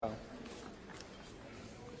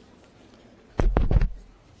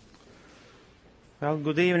Well,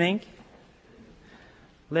 good evening.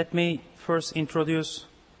 Let me first introduce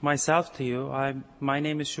myself to you. My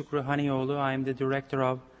name is Shukru Hanioğlu. I am the director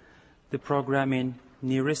of the program in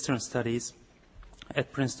Near Eastern Studies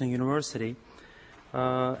at Princeton University.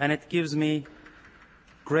 And it gives me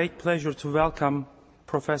great pleasure to welcome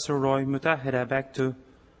Professor Roy Mottahedeh back to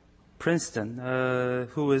Princeton,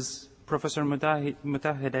 Professor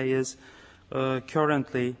Mottahedeh is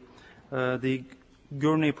currently the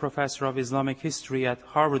Gurney Professor of Islamic History at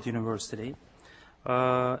Harvard University,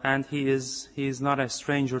 and he is not a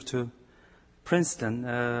stranger to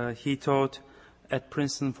Princeton. He taught at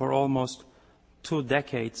Princeton for almost 2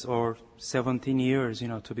 decades, or 17 years,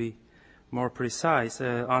 to be more precise,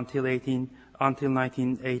 until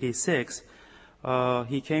 1986.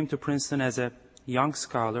 He came to Princeton as a young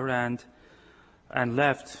scholar and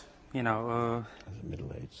left,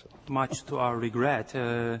 much to our regret,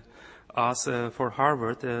 for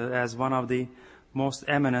Harvard as one of the most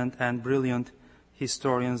eminent and brilliant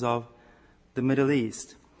historians of the Middle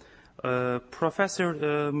East. Professor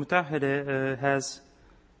Mottahedeh has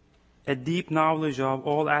a deep knowledge of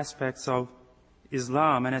all aspects of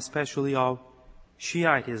Islam and especially of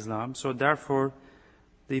Shiite Islam. So therefore,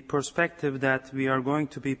 the perspective that we are going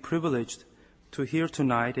to be privileged to hear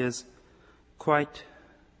tonight is quite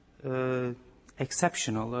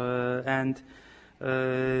exceptional, and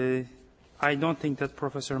I don't think that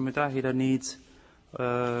Professor Mottahedeh needs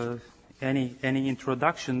any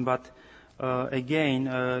introduction, but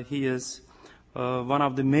again, he is one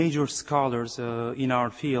of the major scholars in our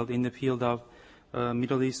field, in the field of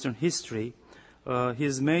Middle Eastern history.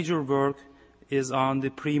 His major work is on the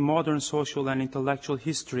pre-modern social and intellectual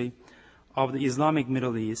history of the Islamic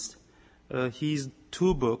Middle East. His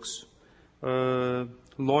 2 books,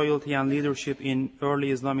 Loyalty and Leadership in Early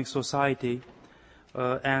Islamic Society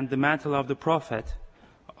and The Mantle of the Prophet,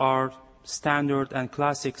 are standard and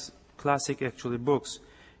classic actually books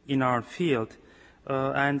in our field.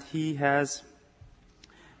 And he has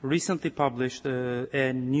recently published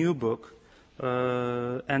a new book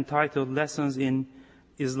entitled Lessons in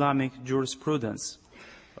Islamic Jurisprudence.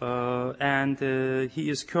 And he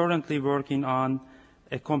is currently working on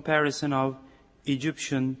a comparison of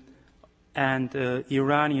Egyptian and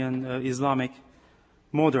Iranian Islamic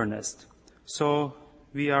modernists. So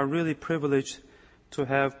we are really privileged to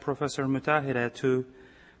have Professor Mottahedeh to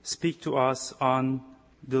speak to us on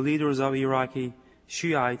the leaders of Iraqi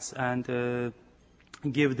Shiites and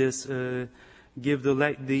give the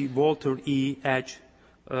Walter E. Edge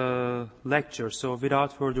lecture. So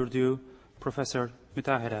without further ado, Professor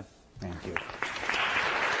Mottahedeh. Thank you.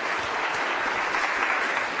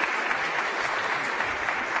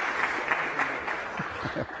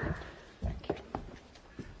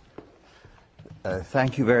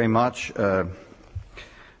 Thank you very much.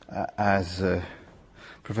 As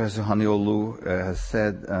Professor Hanioğlu has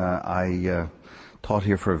said, I taught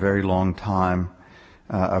here for a very long time.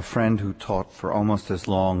 A friend who taught for almost as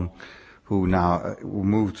long, who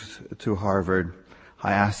moved to Harvard,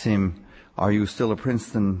 I asked him, "Are you still a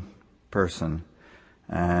Princeton person?"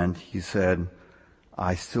 And he said,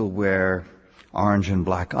 "I still wear orange and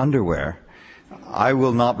black underwear." I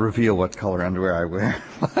will not reveal what color underwear I wear,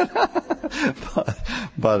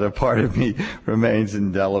 but a part of me remains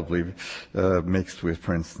indelibly mixed with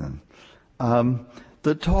Princeton.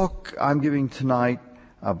 The talk I'm giving tonight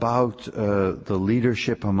about the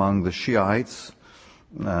leadership among the Shiites,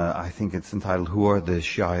 I think it's entitled "Who Are the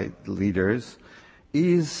Shiite Leaders?"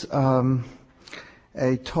 is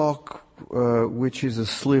a talk which is a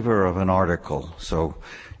sliver of an article. So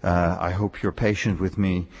I hope you're patient with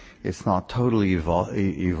me. It's not totally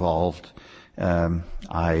evolved.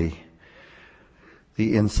 The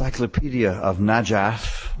Encyclopedia of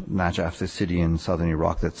Najaf, the city in southern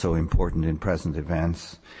Iraq that's so important in present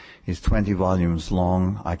events, is 20 volumes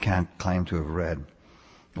long. I can't claim to have read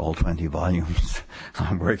all 20 volumes.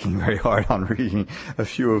 I'm working very hard on reading a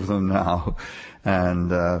few of them now,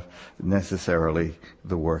 and necessarily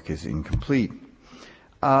the work is incomplete.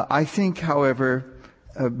 I think, however,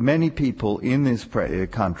 many people in this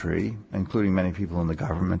country, including many people in the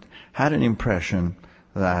government, had an impression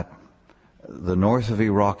that the north of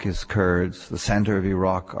Iraq is Kurds, the center of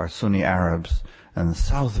Iraq are Sunni Arabs, and the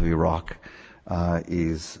south of Iraq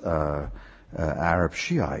is Arab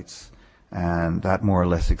Shiites. And that more or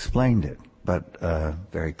less explained it. But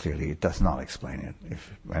very clearly it does not explain it.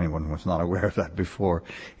 If anyone was not aware of that before,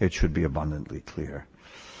 it should be abundantly clear.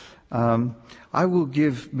 I will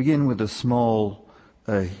begin with a small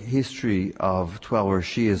history of Twelver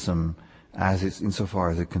Shi'ism insofar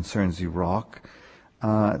as it concerns Iraq,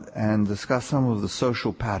 and discuss some of the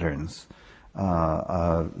social patterns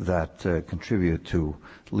that contribute to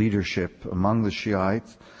leadership among the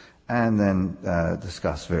Shiites, and then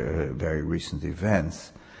discuss very recent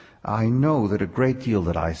events. I know that a great deal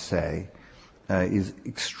that I say is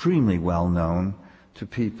extremely well known to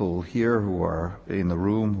people here who are in the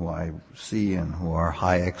room, who I see and who are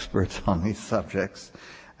high experts on these subjects,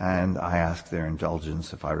 and I ask their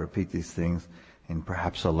indulgence if I repeat these things in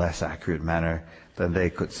perhaps a less accurate manner than they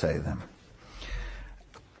could say them.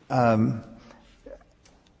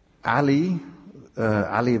 Ali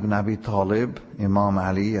ibn Abi Talib, Imam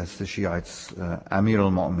Ali, as the Shiites, Amir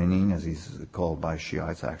al-Mu'mineen, as he's called by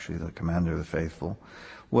Shiites, actually the commander of the faithful,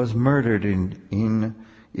 was murdered in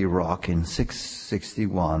Iraq in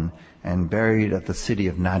 661 and buried at the city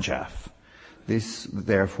of Najaf. This,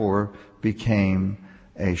 therefore, became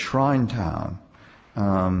a shrine town.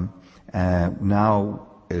 Now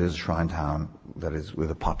it is a shrine town that is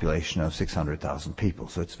with a population of 600,000 people,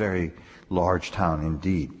 so it's a very large town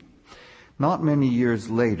indeed. Not many years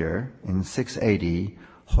later, in 680,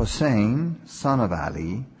 Hussein, son of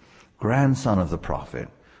Ali, grandson of the Prophet,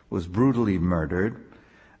 was brutally murdered.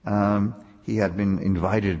 He had been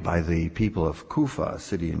invited by the people of Kufa, a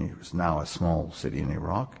city now a small city in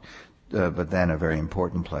Iraq, but then a very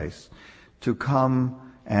important place, to come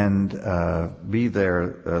and be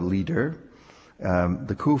their leader.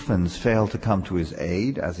 The Kufans failed to come to his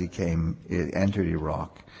aid as he entered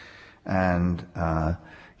Iraq, and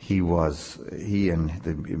he and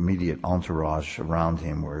the immediate entourage around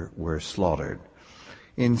him were slaughtered.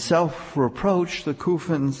 In self-reproach, the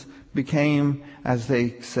Kufans became, as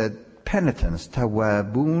they said, penitents,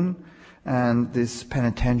 tawabun, and this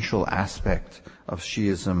penitential aspect of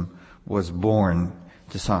Shiism was born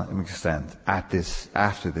to some extent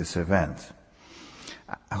after this event.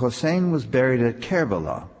 Hussein was buried at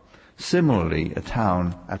Kerbala, similarly a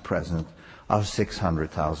town at present of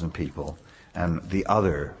 600,000 people, and the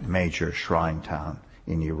other major shrine town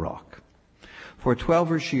in Iraq. For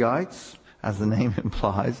Twelver Shiites, as the name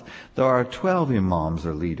implies, there are 12 imams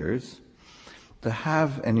or leaders. To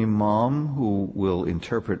have an imam who will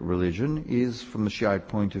interpret religion is, from the Shiite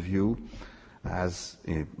point of view, as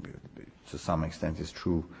to some extent is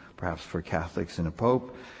true perhaps for Catholics in a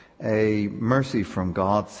pope, a mercy from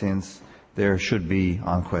God, since there should be,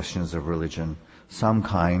 on questions of religion, some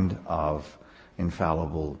kind of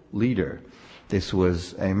infallible leader. This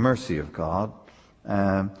was a mercy of God.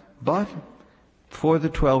 But for the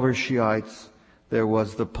Twelver Shiites, there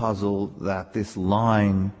was the puzzle that this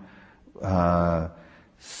line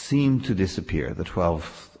seemed to disappear. The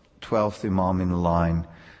 12th Imam in the line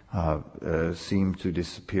seemed to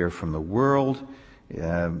disappear from the world,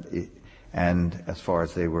 and as far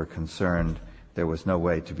as they were concerned, there was no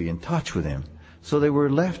way to be in touch with him. So they were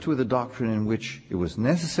left with a doctrine in which it was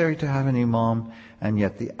necessary to have an imam, and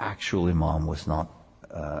yet the actual imam was not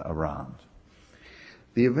around.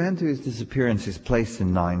 The event of his disappearance is placed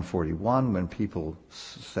in 941, when people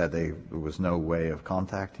said there was no way of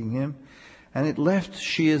contacting him, and it left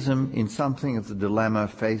Shiism in something of the dilemma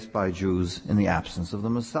faced by Jews in the absence of the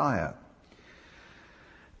Messiah.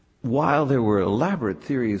 While there were elaborate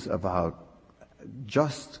theories about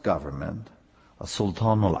just government, a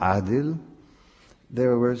Sultan al-Adil,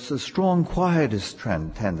 there was a strong quietist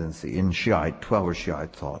tendency in Twelver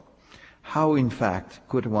Shiite thought. How, in fact,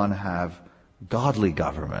 could one have godly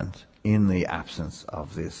government in the absence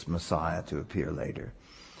of this Messiah to appear later?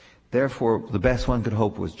 Therefore, the best one could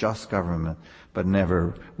hope was just government, but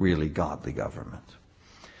never really godly government.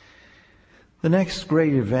 The next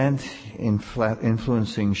great event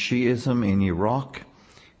influencing Shi'ism in Iraq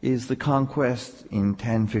is the conquest in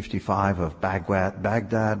 1055 of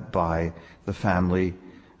Baghdad by the family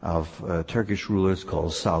of Turkish rulers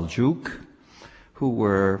called Seljuk, who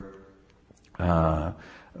were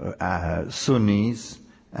Sunnis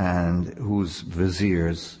and whose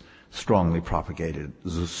viziers strongly propagated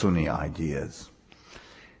Sunni ideas.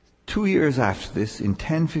 2 years after this, in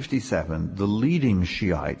 1057, the leading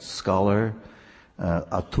Shiite scholar,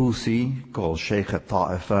 At-Tusi, called Sheikh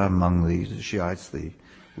al-Ta'ifa among the Shiites, the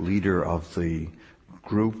leader of the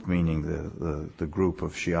group, meaning the group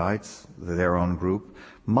of Shiites, their own group,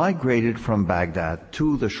 migrated from Baghdad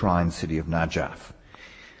to the shrine city of Najaf.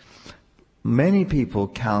 Many people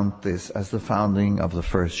count this as the founding of the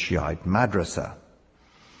first Shiite madrasa.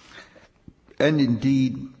 And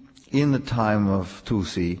indeed, in the time of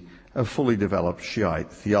Tusi, a fully developed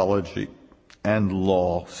Shiite theology and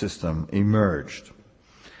law system emerged.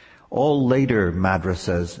 All later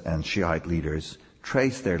madrasas and Shiite leaders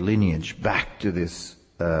trace their lineage back to this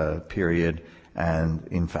period, and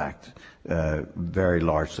in fact, very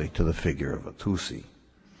largely to the figure of At-Tusi.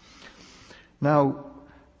 Now,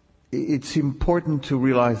 it's important to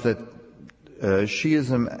realize that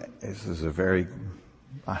Shi'ism, this is a very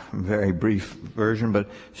brief version, but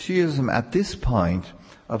Shi'ism at this point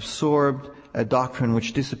absorbed a doctrine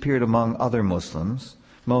which disappeared among other Muslims,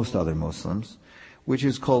 most other Muslims, which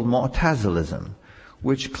is called Mu'tazilism,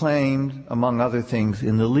 which claimed, among other things,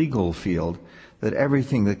 in the legal field, that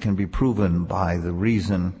everything that can be proven by the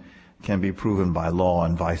reason can be proven by law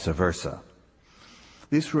and vice versa.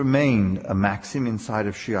 This remained a maxim inside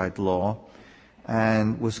of Shiite law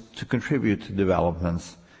and was to contribute to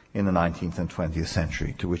developments in the 19th and 20th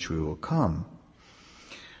century, to which we will come.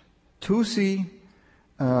 Tusi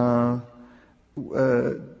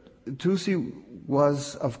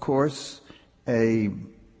was, of course, a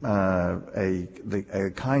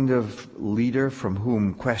kind of leader from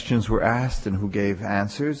whom questions were asked and who gave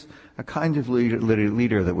answers, a kind of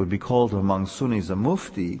leader that would be called among Sunnis a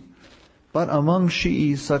mufti, but among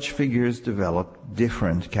Shi'is such figures developed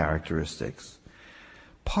different characteristics,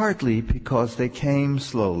 partly because they came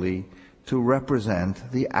slowly to represent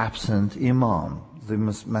the absent imam, the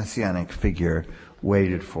messianic figure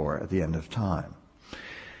waited for at the end of time.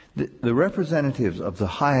 The representatives of the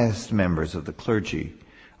highest members of the clergy,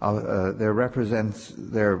 their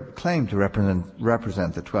claim to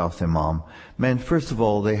represent the 12th Imam meant, first of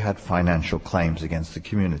all, they had financial claims against the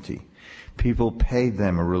community. People paid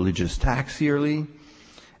them a religious tax yearly,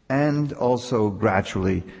 and also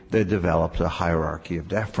gradually they developed a hierarchy of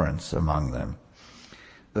deference among them.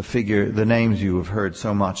 The names you have heard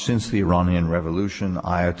so much since the Iranian Revolution,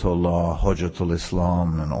 Ayatollah, Hujjatul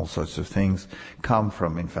Islam, and all sorts of things, come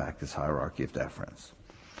from, in fact, this hierarchy of deference.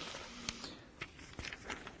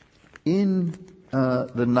 In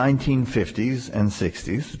the 1950s and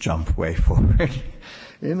 60s, jump way forward,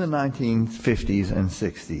 in the 1950s and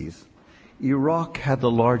 60s, Iraq had the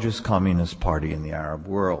largest communist party in the Arab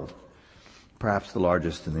world, perhaps the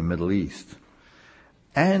largest in the Middle East.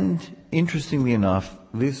 And interestingly enough,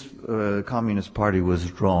 this Communist Party was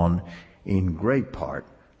drawn in great part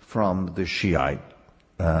from the Shi'ites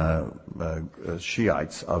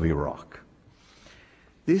of Iraq.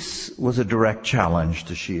 This was a direct challenge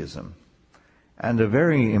to Shi'ism. And a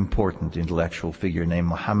very important intellectual figure named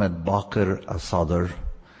Mohammed Baqir al-Sadr,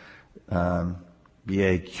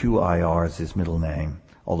 B-A-Q-I-R is his middle name,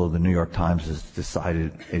 although the New York Times has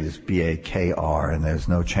decided it is B-A-K-R, and there's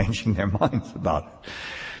no changing their minds about it.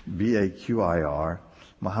 B-A-Q-I-R,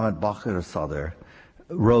 Mohammed Baqir al-Sadr,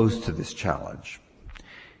 rose to this challenge.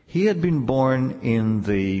 He had been born in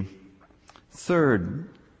the third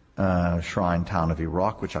shrine town of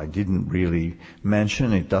Iraq, which I didn't really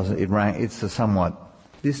mention. It's a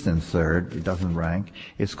somewhat distant third. It doesn't rank.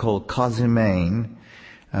 It's called Qazimain.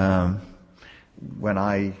 When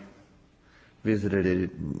I visited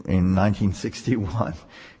it in 1961,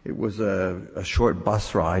 it was a short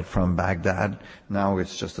bus ride from Baghdad. Now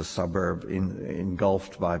it's just a suburb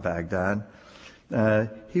engulfed by Baghdad.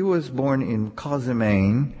 He was born in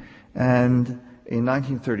Qazimain and in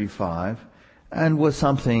 1935 and was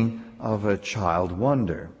something of a child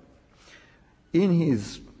wonder. In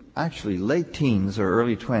his actually late teens or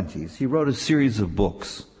early 20s, he wrote a series of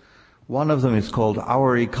books. One of them is called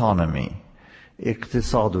Our Economy,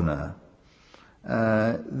 Iqtisaduna.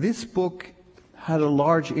 This book had a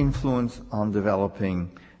large influence on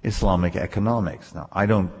developing Islamic economics. Now, I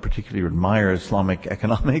don't particularly admire Islamic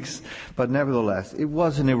economics, but nevertheless, it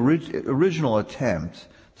was an original attempt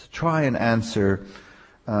to try and answer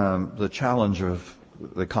the challenge of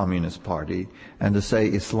the Communist Party and to say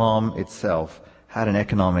Islam itself had an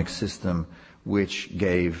economic system which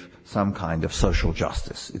gave some kind of social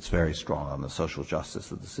justice. It's very strong on the social justice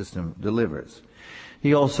that the system delivers.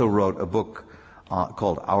 He also wrote a book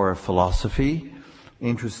called Our Philosophy.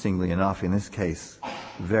 Interestingly enough, in this case,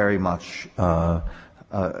 very much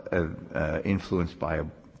influenced by a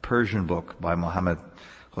Persian book by Muhammad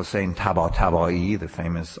Hossein Tabatabai, the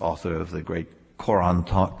famous author of the great Quran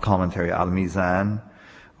commentary Al-Mizan,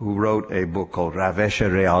 who wrote a book called Ravesh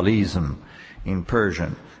Realism in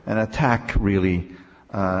Persian, an attack really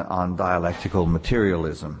on dialectical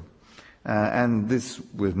materialism. And this,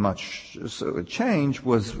 with much change,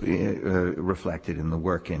 was reflected in the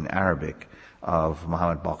work in Arabic of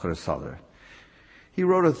Mohammed Baqir al-Sadr. He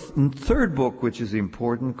wrote a third book, which is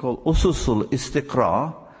important, called Ususul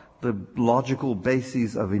Istiqra, the logical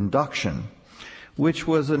bases of induction, which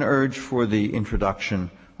was an urge for the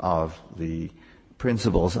introduction of the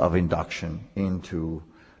principles of induction into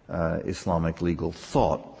Islamic legal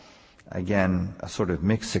thought. Again, a sort of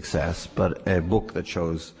mixed success, but a book that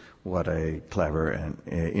shows what a clever and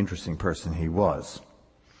interesting person he was.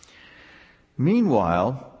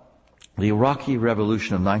 Meanwhile, the Iraqi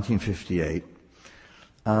Revolution of 1958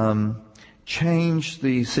 changed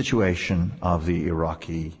the situation of the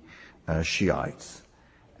Iraqi Shiites.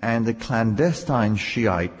 And a clandestine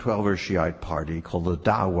Shiite, 12er Shiite party called the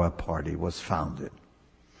Dawah Party was founded.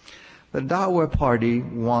 The Dawah Party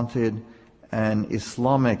wanted an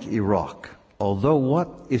Islamic Iraq, although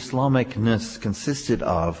what Islamicness consisted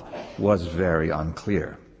of was very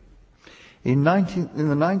unclear. In the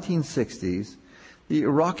 1960s, the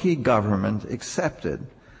Iraqi government accepted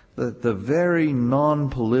that the very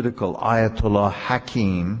non-political Ayatollah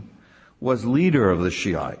Hakim was leader of the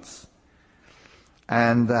Shiites,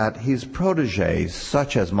 and that his protégés,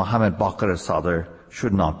 such as Mohammed Baqir Sadr,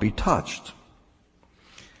 should not be touched.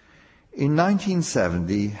 In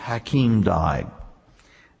 1970, Hakim died,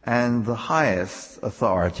 and the highest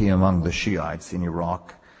authority among the Shiites in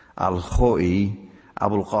Iraq, al-Khoi,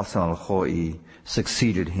 Abul Qasim al-Khoi,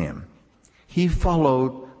 succeeded him. He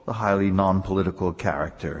followed the highly non-political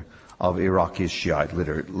character of Iraqi Shiite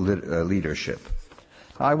leadership.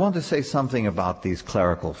 I want to say something about these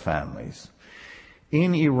clerical families.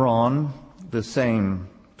 In Iran, the same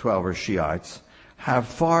 12er Shiites have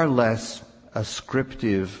far less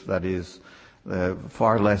ascriptive, that is,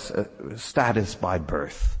 far less status by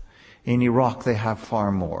birth. In Iraq, they have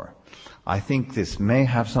far more. I think this may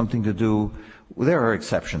have something to do, there are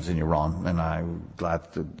exceptions in Iran, and I'm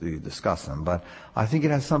glad to discuss them, but I think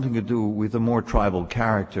it has something to do with the more tribal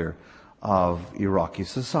character of Iraqi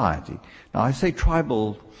society. Now, I say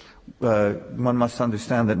tribal, one must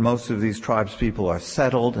understand that most of these tribes people are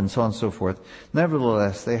settled and so on and so forth.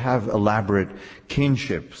 Nevertheless, they have elaborate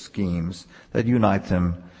kinship schemes that unite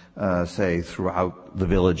them, say, throughout the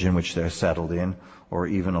village in which they're settled in, or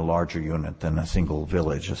even a larger unit than a single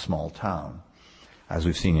village, a small town, as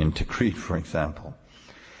we've seen in Tikrit, for example.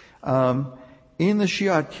 In the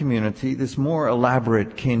Shiite community, this more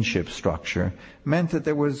elaborate kinship structure meant that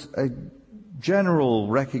there was a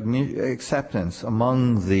general acceptance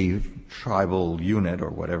among the tribal unit or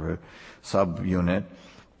whatever sub-unit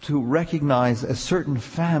to recognize a certain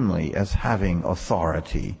family as having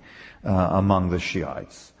authority among the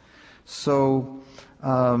Shiites. So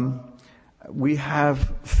we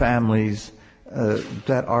have families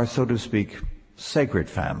that are, so to speak, sacred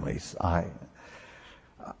families.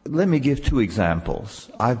 Let me give two examples.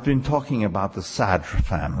 I've been talking about the Sadr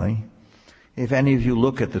family. If any of you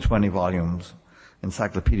look at the 20 volumes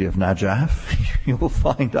Encyclopedia of Najaf, you will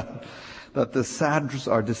find out that the Sadrs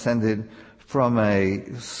are descended from a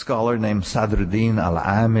scholar named Sadruddin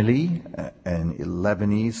al-Amili, a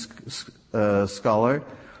Lebanese scholar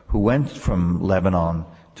who went from Lebanon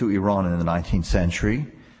to Iran in the 19th century,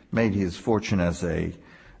 made his fortune as a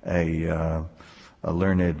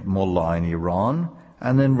learned mullah in Iran,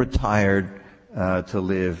 and then retired to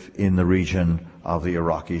live in the region of the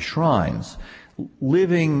Iraqi shrines.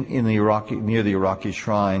 Living in the near the Iraqi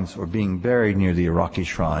shrines, or being buried near the Iraqi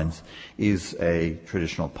shrines, is a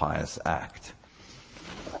traditional pious act.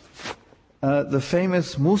 The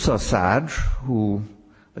famous Musa Sadr,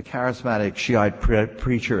 the charismatic Shiite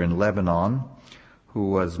preacher in Lebanon, who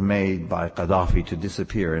was made by Gaddafi to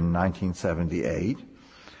disappear in 1978,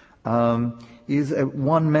 is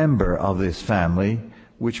one member of this family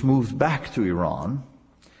which moved back to Iran,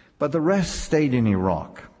 but the rest stayed in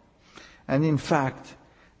Iraq. And in fact,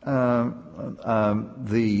 the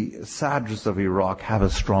Sadrs of Iraq have a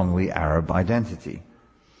strongly Arab identity.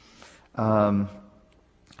 There's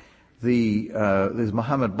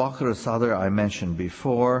Mohammed Baqir Sadr, I mentioned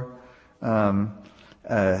before,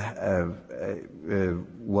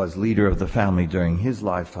 was leader of the family during his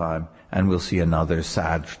lifetime, and we'll see another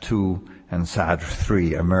Sadr II and Sadr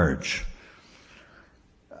III emerge.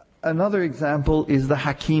 Another example is the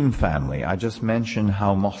Hakim family. I just mentioned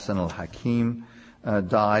how Mohsen al-Hakim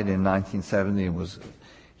died in 1970.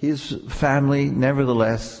 His family,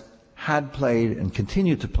 nevertheless, had played and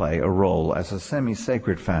continued to play a role as a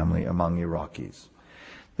semi-sacred family among Iraqis.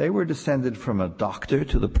 They were descended from a doctor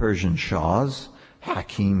to the Persian Shahs.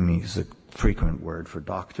 Hakim is a frequent word for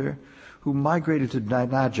doctor, who migrated to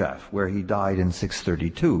Najaf, where he died in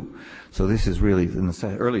 632. So this is really in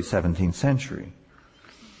the early 17th century.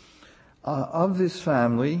 Of this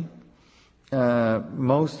family,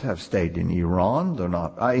 most have stayed in Iran, though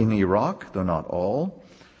not in Iraq, though not all.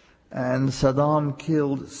 And Saddam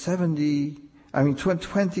killed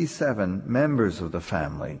 27 members of the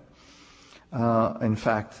family. In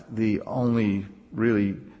fact, the only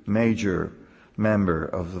really major member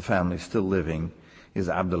of the family still living is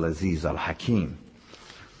Abdulaziz al-Hakim.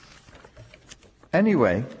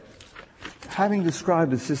 Anyway, having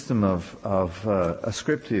described the system of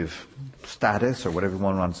ascriptive status, or whatever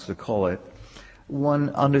one wants to call it,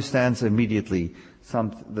 one understands immediately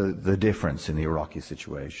the difference in the Iraqi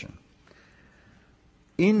situation.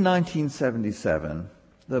 In 1977,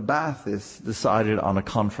 the Baathists decided on a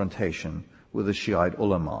confrontation with the Shiite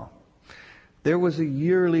ulama. There was a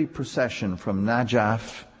yearly procession from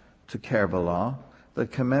Najaf to Karbala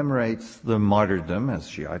that commemorates the martyrdom, as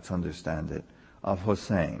Shiites understand it, of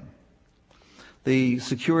Hussein. The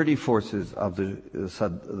security forces of the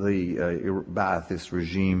Ba'athist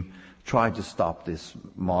regime tried to stop this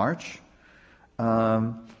march.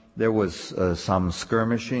 There was some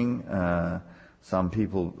skirmishing, some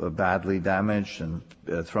people badly damaged and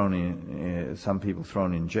some people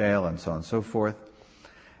thrown in jail, and so on and so forth.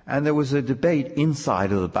 And there was a debate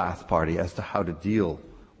inside of the Ba'ath Party as to how to deal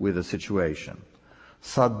with the situation.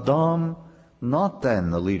 Saddam, not then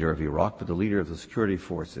the leader of Iraq, but the leader of the security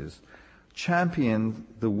forces, championed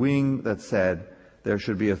the wing that said there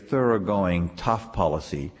should be a thoroughgoing, tough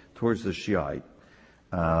policy towards the Shiite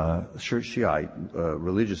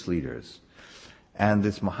religious leaders. And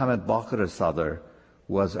this Mohammed Baqir Sadr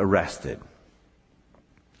was arrested.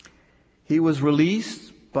 He was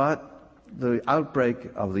released, but the outbreak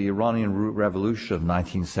of the Iranian Revolution of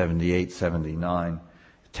 1978-79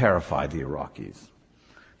 terrified the Iraqis.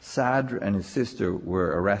 Sadr and his sister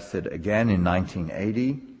were arrested again in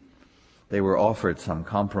 1980. They were offered some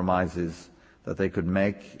compromises that they could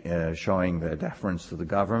make, showing their deference to the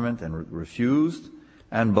government, and refused,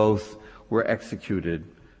 and both were executed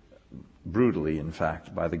brutally, in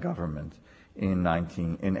fact, by the government in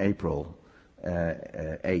April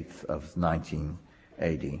 8th of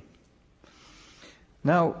 1980.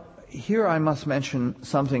 Now, here I must mention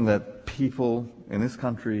something that people in this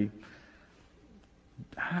country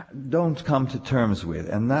don't come to terms with,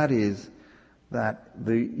 and that is that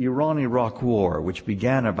the Iran-Iraq War, which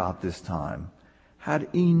began about this time, had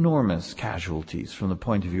enormous casualties from the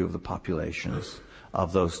point of view of the populations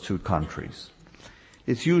of those two countries.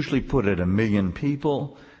 It's usually put at 1 million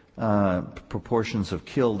people. Proportions of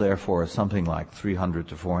killed, therefore, are something like 300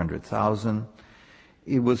 to 400,000.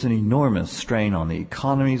 It was an enormous strain on the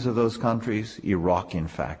economies of those countries. Iraq, in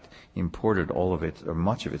fact, imported all of it, or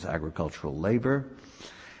much of its agricultural labor.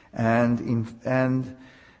 And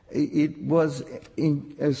it was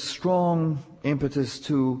a strong impetus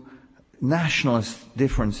to nationalist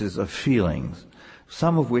differences of feelings,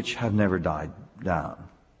 some of which have never died down.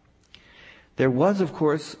 There was, of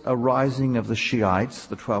course, a rising of the Shi'ites,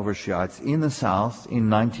 the Twelver Shi'ites, in the south in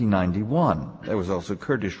 1991. There was also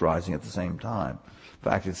Kurdish rising at the same time. In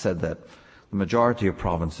fact, it's said that the majority of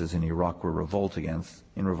provinces in Iraq were in revolt against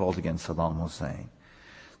Saddam Hussein.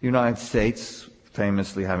 The United States,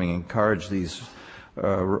 famously having encouraged these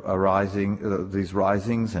risings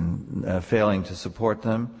and failing to support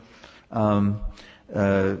them,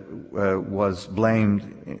 was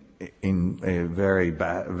blamed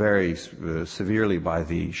very severely by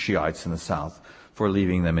the Shiites in the south for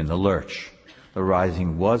leaving them in the lurch. The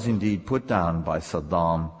rising was indeed put down by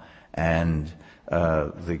Saddam, and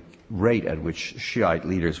the rate at which Shiite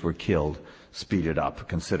leaders were killed speeded up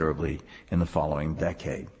considerably in the following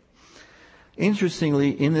decade.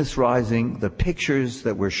 Interestingly, in this rising, the pictures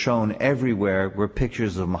that were shown everywhere were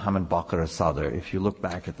pictures of Mohammed Baqir Sadr, if you look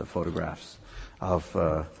back at the photographs of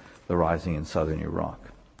the rising in southern Iraq.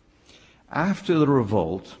 After the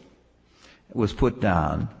revolt was put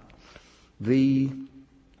down, the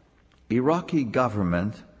Iraqi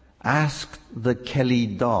government asked the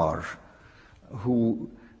Khalidar, who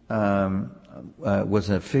was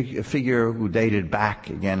a figure who dated back,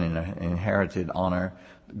 again in an inherited honor,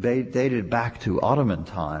 dated back to Ottoman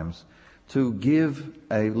times, to give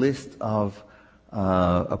a list of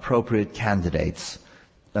appropriate candidates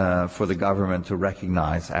for the government to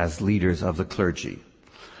recognize as leaders of the clergy.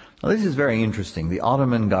 Now, this is very interesting. The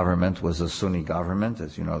Ottoman government was a Sunni government.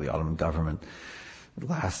 As you know, the Ottoman government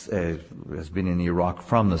has been in Iraq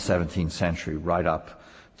from the 17th century right up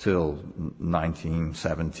till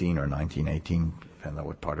 1917 or 1918, depending on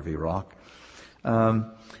what part of Iraq.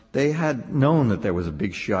 They had known that there was a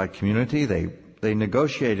big Shiite community. They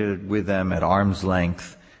negotiated with them at arm's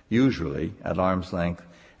length, usually at arm's length,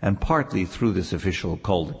 and partly through this official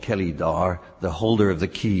called Khalidar, the holder of the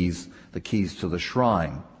keys to the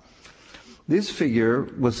shrine. This figure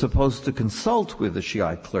was supposed to consult with the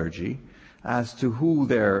Shiite clergy as to who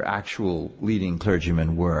their actual leading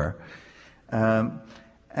clergymen were. In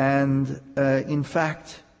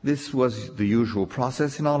fact, this was the usual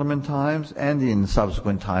process in Ottoman times and in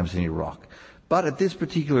subsequent times in Iraq. But at this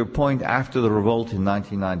particular point, after the revolt in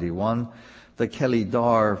 1991, the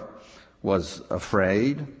Khalidar was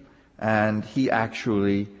afraid, and he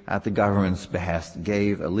actually, at the government's behest,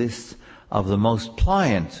 gave a list of the most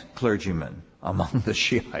pliant clergymen among the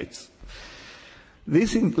Shiites.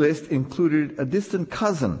 This list included a distant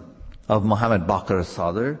cousin of Muhammad Baqir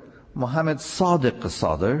al-Sadr, Muhammad Sadiq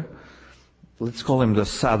al-Sadr. Let's call him the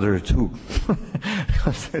Sadr too,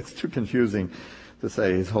 because it's too confusing to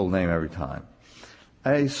say his whole name every time.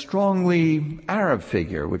 A strongly Arab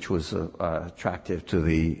figure, which was attractive to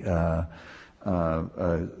the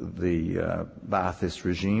Ba'athist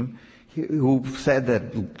regime, who said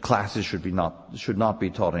that classes should not be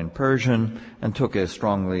taught in Persian, and took a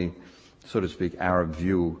strongly, so to speak, Arab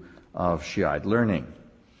view of Shiite learning.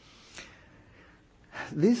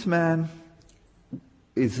 This man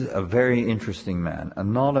is a very interesting man,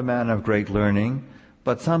 and not a man of great learning,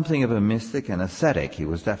 but something of a mystic and ascetic. He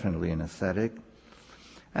was definitely an ascetic.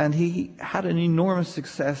 And he had an enormous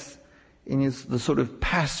success in the sort of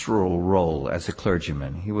pastoral role as a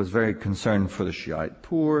clergyman. He was very concerned for the Shiite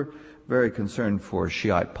poor, very concerned for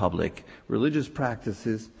Shiite public religious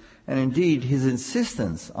practices, and indeed his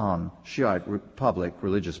insistence on Shiite public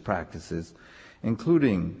religious practices,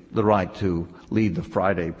 including the right to lead the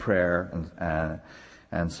Friday prayer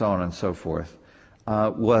and so on and so forth,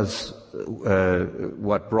 was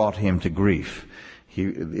what brought him to grief.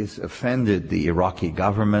 This offended the Iraqi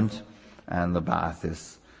government, and the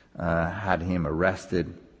Ba'athists had him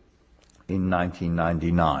arrested in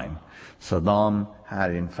 1999. Saddam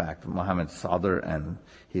had, in fact, Muhammad Sadr and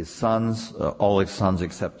his sons, all his sons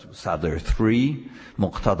except Sadr III,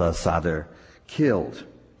 Mottahedeh Sadr, killed.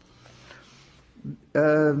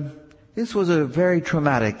 This was a very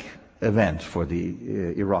traumatic event for the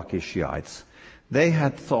Iraqi Shiites. They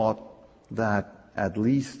had thought that at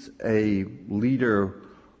least a leader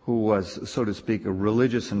who was, so to speak, a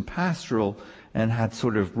religious and pastoral and had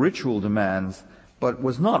sort of ritual demands, but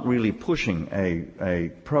was not really pushing a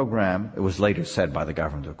program. It was later said by the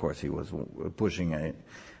government, of course, he was pushing a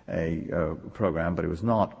program, but it was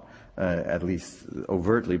not at least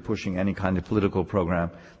overtly pushing any kind of political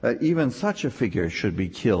program. That even such a figure should be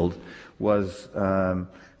killed was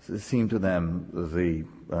seemed to them the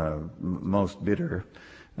most bitter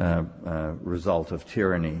result of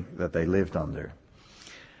tyranny that they lived under.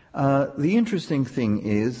 The interesting thing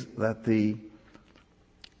is that the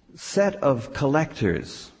set of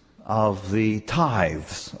collectors of the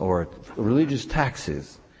tithes or religious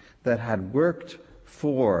taxes that had worked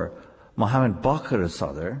for Muhammad Baqir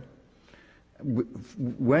al-Sadr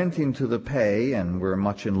went into the pay and were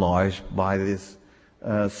much enlarged by this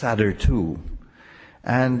Sadr II.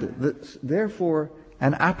 And therefore,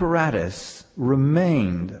 an apparatus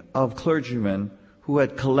remained of clergymen who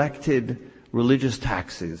had collected religious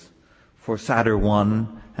taxes for Sadr I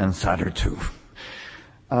and Sadr II.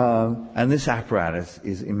 And this apparatus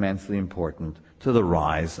is immensely important to the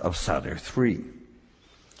rise of Sadr III.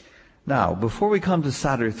 Now, before we come to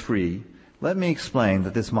Sadr III, let me explain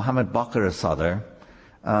that this Muhammad Baqir al-Sadr,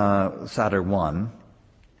 Sadr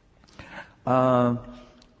I,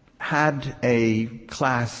 had a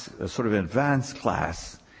class, a sort of advanced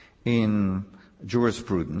class in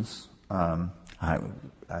jurisprudence. Some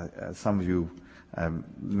of you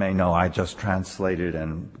may know I just translated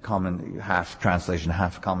and half translation,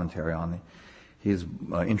 half commentary on his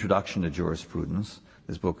Introduction to Jurisprudence,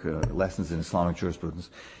 this book, Lessons in Islamic Jurisprudence.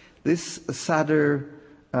 This Sadr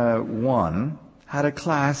I had a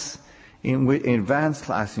class, an advanced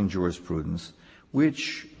class in jurisprudence,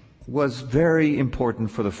 which was very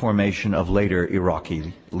important for the formation of later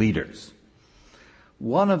Iraqi leaders.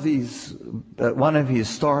 One of his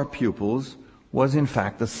star pupils was in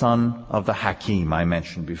fact the son of the Hakim I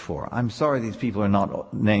mentioned before. I'm sorry these people are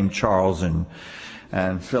not named Charles and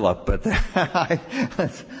Philip, but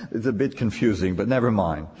it's a bit confusing, but never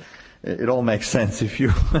mind. It all makes sense if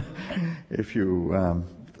you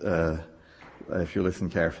listen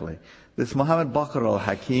carefully. This Muhammad Baqir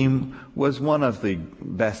al-Hakim was one of the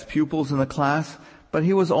best pupils in the class, but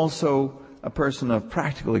he was also a person of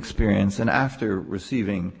practical experience, and after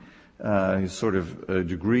receiving his sort of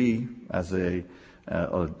degree as a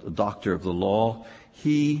doctor of the law,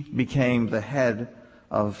 he became the head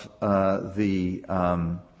of the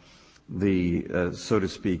so to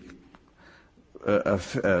speak,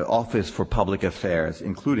 Office for Public Affairs,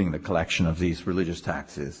 including the collection of these religious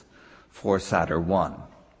taxes for Sadr I.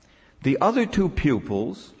 The other two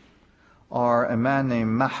pupils are a man named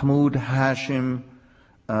Mahmud Hashim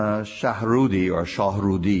Shahrudi, or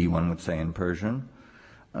Shahrudi, one would say in Persian.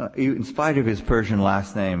 In spite of his Persian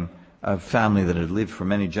last name, a family that had lived for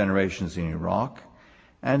many generations in Iraq,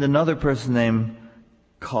 and another person named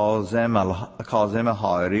Kazim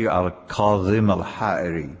al-Ha'iri al-Kazim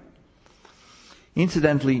al-Ha'iri.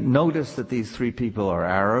 Incidentally, notice that these three people are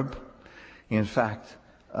Arab. In fact,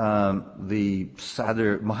 the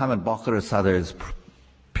Sadr, Muhammad Baqir al-Sadr's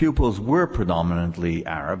pupils were predominantly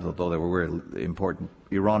Arabs, although there were important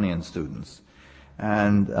Iranian students.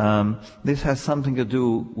 And this has something to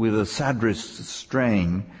do with the Sadrist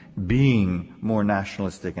strain being more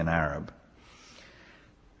nationalistic and Arab.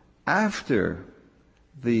 After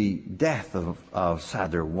the death of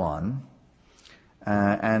Sadr I,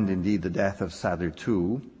 and indeed the death of Sadr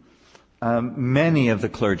II, many of the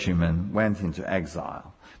clergymen went into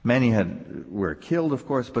exile. Many were killed, of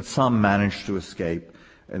course, but some managed to escape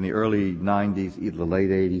in the early 90s, the late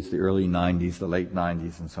 80s, the early 90s, the late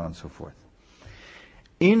 90s, and so on and so forth.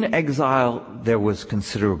 In exile, there was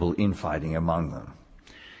considerable infighting among them.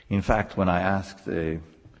 In fact, when I asked a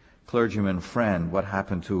clergyman friend what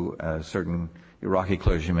happened to a certain Iraqi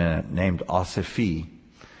clergyman named Asifi,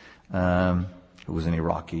 who was an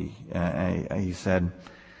Iraqi, he said,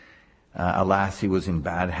 alas, he was in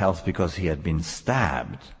bad health because he had been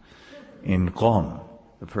stabbed in Qom,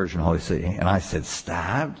 the Persian holy city. And I said,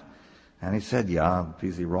 stabbed? And he said, yeah,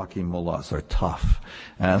 these Iraqi mullahs are tough.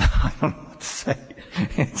 And I don't know what to say.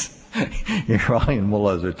 Iranian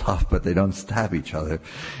mullahs are tough, but they don't stab each other.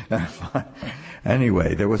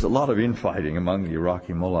 Anyway, there was a lot of infighting among the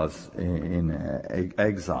Iraqi mullahs in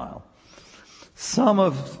exile. Some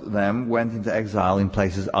of them went into exile in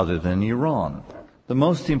places other than Iran. The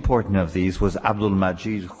most important of these was Abdul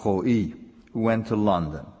Majid Khoi, who went to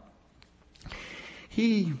London.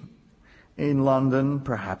 He, in London,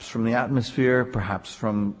 perhaps from the atmosphere, perhaps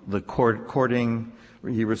from the courting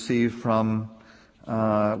he received from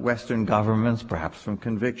Western governments, perhaps from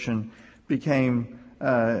conviction, became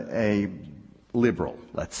a liberal,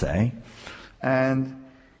 let's say. And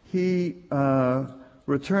he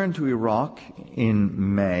returned to Iraq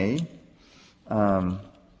in May of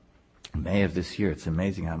this year. It's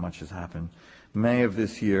amazing how much has happened. May of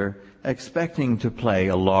this year, expecting to play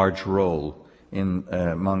a large role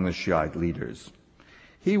among the Shiite leaders.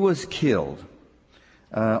 He was killed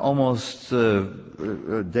almost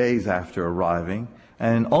days after arriving,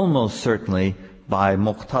 and almost certainly by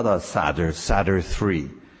Mottahedeh Sadr III,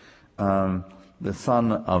 the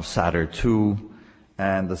son of Sadr II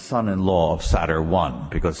and the son-in-law of Sadr I,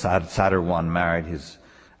 because Sadr I married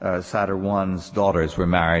Sadr I's daughters were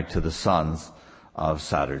married to the sons of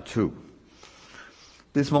Sadr II.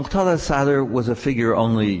 This Mottahedeh Sadr was a figure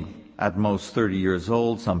only at most 30 years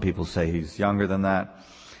old. Some people say he's younger than that.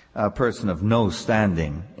 A person of no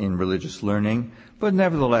standing in religious learning, but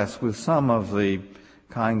nevertheless with some of the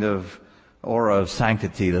kind of aura of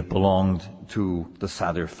sanctity that belonged to the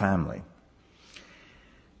Sadr family.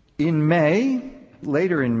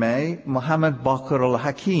 Later in May, Muhammad Baqir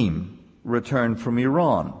al-Hakim returned from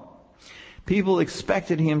Iran. People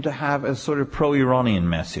expected him to have a sort of pro-Iranian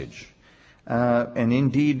message. And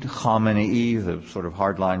indeed, Khamenei, the sort of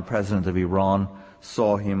hardline president of Iran,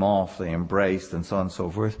 saw him off, they embraced, and so on and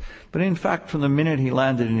so forth. But in fact, from the minute he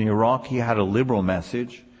landed in Iraq, he had a liberal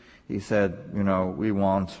message. He said, we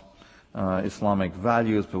want Islamic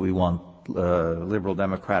values, but we want liberal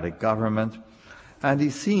democratic government. And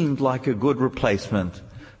he seemed like a good replacement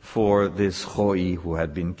for this Khoi who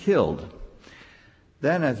had been killed.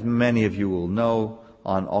 Then, as many of you will know,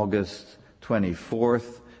 on August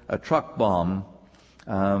 24th, a truck bomb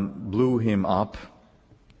blew him up.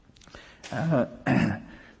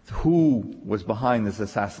 Who was behind this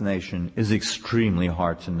assassination is extremely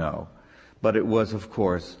hard to know. But it was, of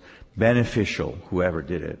course, beneficial, whoever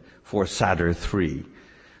did it, for Sadr III.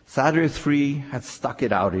 Sadr III had stuck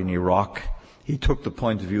it out in Iraq. He took the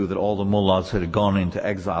point of view that all the mullahs who had gone into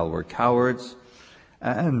exile were cowards,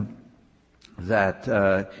 and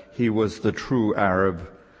that he was the true Arab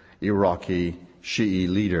Iraqi Shi'i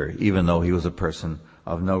leader, even though he was a person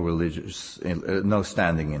of no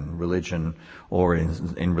standing in religion or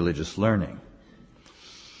in religious learning.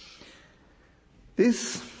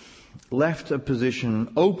 This left a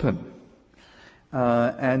position open,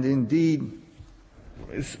 and indeed,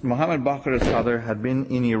 Muhammad Baqir al-Sadr had been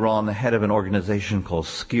in Iran the head of an organization called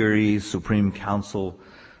SCIRI, Supreme Council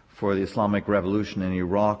for the Islamic Revolution in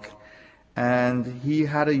Iraq, and he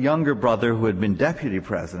had a younger brother who had been deputy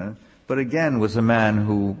president, but again was a man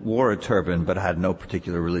who wore a turban but had no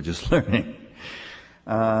particular religious learning.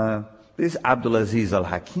 This Abdulaziz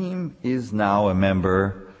al-Hakim is now a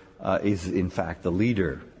member, is in fact the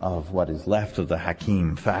leader of what is left of the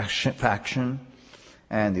Hakim faction,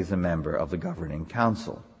 and is a member of the governing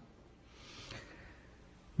council.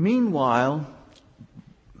 Meanwhile,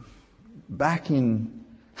 back in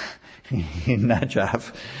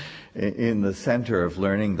Najaf, in the center of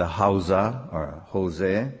learning, the Hauza, or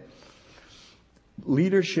Jose,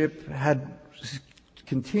 leadership had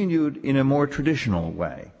continued in a more traditional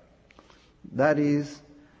way. That is,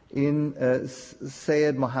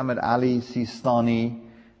 Sayyid Muhammad Ali Sistani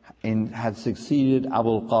had succeeded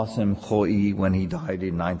Abul Qasim Khoi when he died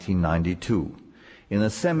in 1992. In the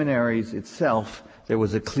seminaries itself, there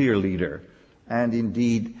was a clear leader, and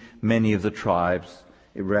indeed many of the tribes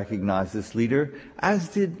recognized this leader, as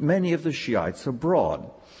did many of the Shiites abroad.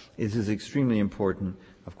 This is extremely important.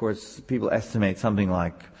 Of course, people estimate something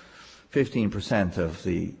like 15% of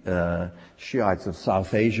the Shiites of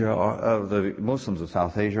South Asia, of the Muslims of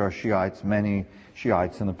South Asia are Shiites, many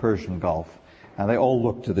Shiites in the Persian Gulf, and they all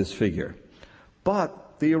look to this figure.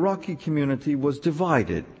 But the Iraqi community was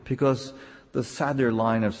divided because the Sadr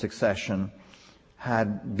line of succession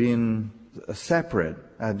had been separate,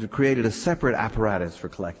 had created a separate apparatus for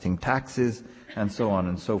collecting taxes and so on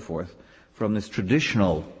and so forth from this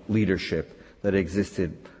traditional leadership that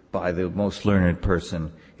existed by the most learned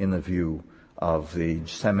person in the view of the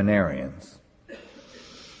seminarians.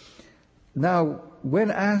 Now,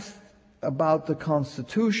 when asked about the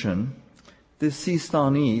Constitution, this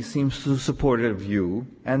Sistani seems to support a view,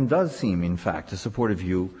 and does seem, in fact, to support a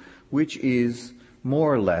view which is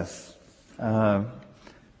more or less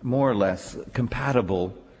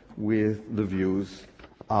compatible with the views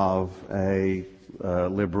of a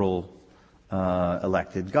liberal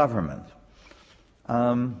elected government.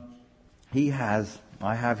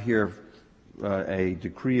 I have here a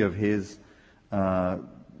decree of his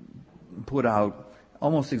put out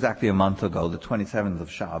almost exactly a month ago, the 27th of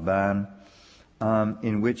Sha'ban,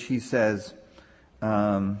 in which he says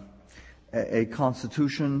a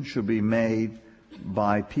constitution should be made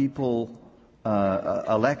by people,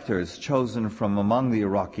 electors chosen from among the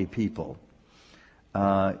Iraqi people.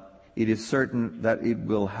 It is certain that it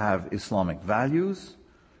will have Islamic values,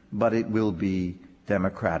 but it will be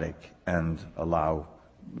democratic and allow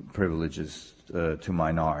privileges to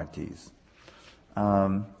minorities.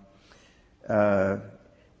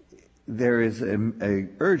 There is a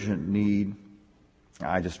urgent need.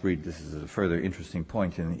 I just read this is a further interesting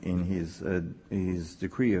point in his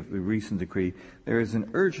decree, of the recent decree. There is an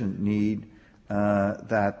urgent need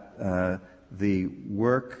that the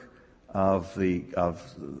work of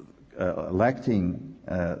electing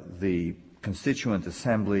the Constituent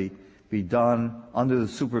Assembly be done under the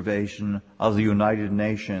supervision of the United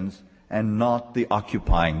Nations and not the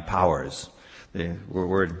occupying powers. The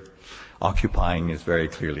word occupying is very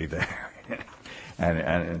clearly there, and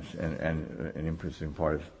an interesting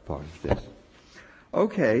part of this.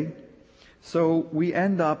 Okay, so we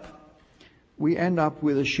end up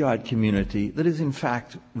with a Shiite community that is in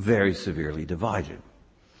fact very severely divided.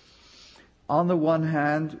 On the one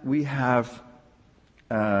hand, we have,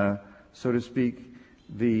 so to speak,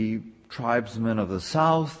 the tribesmen of the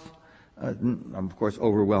south, of course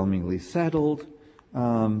overwhelmingly settled,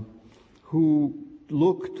 who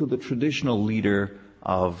look to the traditional leader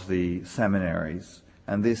of the seminaries,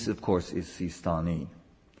 and this, of course, is Sistani.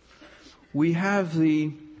 We have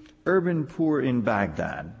the urban poor in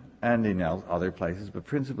Baghdad, and in other places, but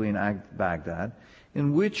principally in Baghdad,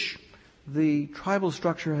 in which the tribal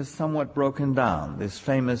structure has somewhat broken down. This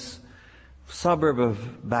famous suburb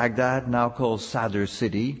of Baghdad, now called Sadr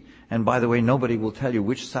City, and by the way, nobody will tell you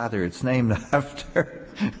which Sadr it's named after.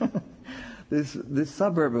 This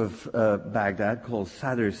suburb of Baghdad, called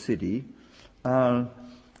Sadr City,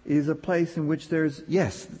 is a place in which there's,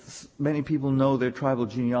 yes, many people know their tribal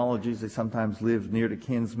genealogies. They sometimes live near to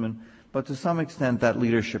kinsmen, but to some extent that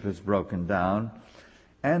leadership has broken down.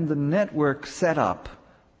 And the network set up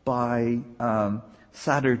by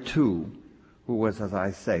Sadr II, who was, as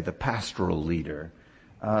I say, the pastoral leader,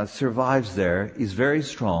 survives there, is very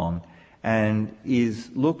strong, and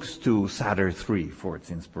looks to Sadr III for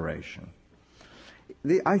its inspiration.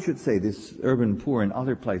 I should say this urban poor in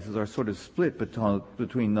other places are sort of split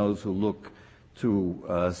between those who look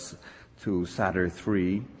to Sadr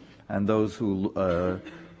III and those who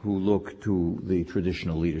look to the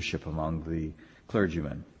traditional leadership among the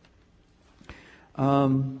clergymen.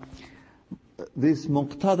 This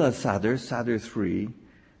Mottahedeh Sadr III,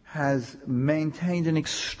 has maintained an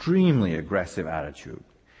extremely aggressive attitude.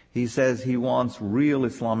 He says he wants real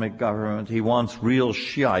Islamic government. He wants real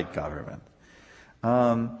Shiite government.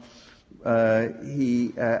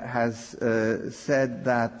 He has said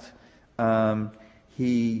that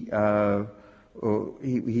he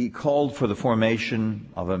called for the formation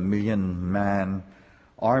of a 1,000,000-man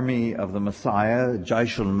army of the Messiah,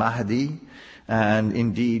 Jaish al-Mahdi, and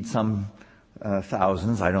indeed some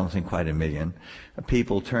thousands, I don't think quite 1,000,000,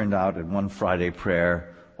 people turned out at one Friday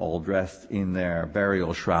prayer, all dressed in their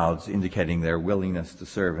burial shrouds, indicating their willingness to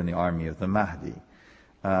serve in the army of the Mahdi.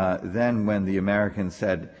 Then when the Americans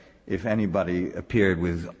said if anybody appeared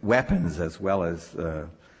with weapons as well as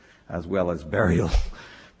as well as burial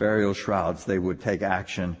shrouds, they would take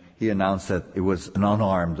action. He announced that it was an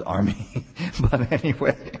unarmed army. But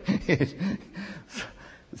anyway,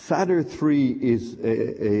 Sadr III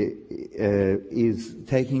is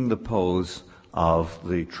taking the pose of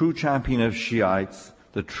the true champion of Shiites,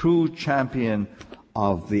 the true champion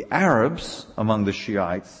of the Arabs among the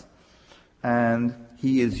Shiites, and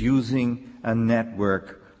he is using a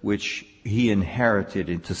network which he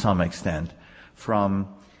inherited to some extent from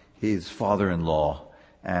his father-in-law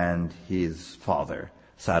and his father,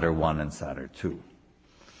 Sadr I and Sadr II.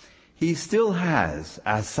 He still has,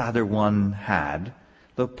 as Sadr I had,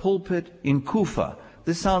 the pulpit in Kufa.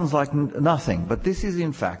 This sounds like nothing, but this is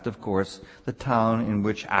in fact, of course, the town in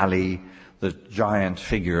which Ali, the giant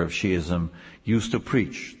figure of Shi'ism, used to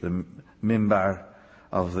preach, the mimbar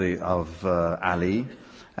of Ali,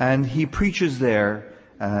 and he preaches there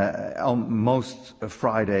on most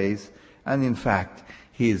Fridays, and in fact,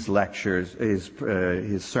 his lectures,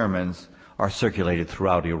 his sermons are circulated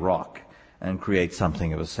throughout Iraq and create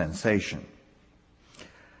something of a sensation.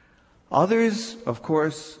 Others, of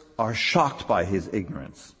course, are shocked by his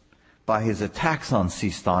ignorance, by his attacks on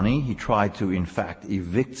Sistani. He tried to, in fact,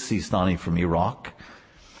 evict Sistani from Iraq.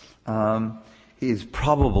 His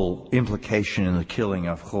probable implication in the killing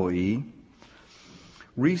of Khoi.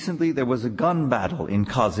 Recently, there was a gun battle in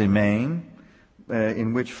Qazimain,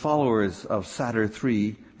 in which followers of Sadr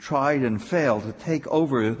III tried and failed to take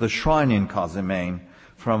over the shrine in Qazimain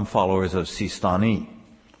from followers of Sistani.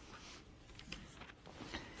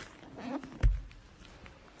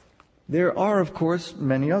 There are, of course,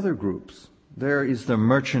 many other groups. There is the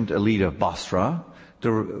merchant elite of Basra,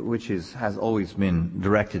 which has always been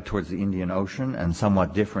directed towards the Indian Ocean and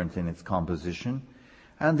somewhat different in its composition,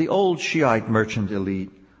 and the old Shiite merchant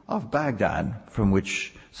elite of Baghdad, from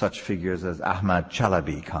which such figures as Ahmad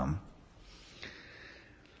Chalabi come.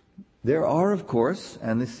 There are, of course,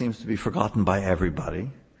 and this seems to be forgotten by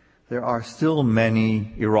everybody, there are still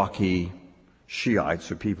many Iraqi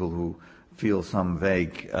Shiites, or people who feel some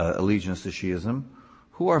vague allegiance to Shi'ism,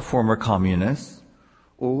 who are former communists,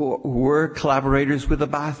 or who were collaborators with the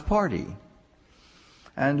Ba'ath Party,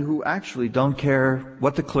 and who actually don't care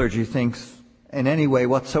what the clergy thinks in any way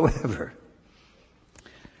whatsoever.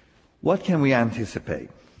 What can we anticipate?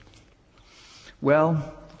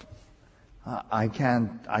 Well, I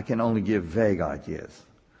can only give vague ideas.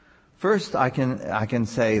 First, I can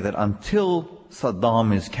say that until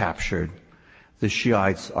Saddam is captured, the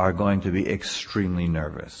Shiites are going to be extremely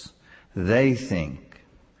nervous. They think,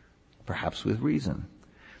 perhaps with reason,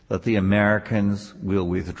 that the Americans will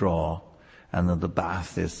withdraw and that the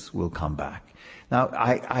Baathists will come back. Now,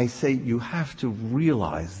 I say you have to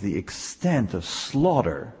realize the extent of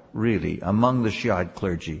slaughter, really, among the Shiite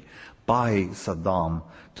clergy by Saddam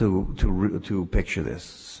to picture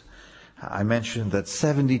this. I mentioned that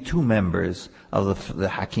 72 members of the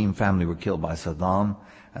Hakim family were killed by Saddam,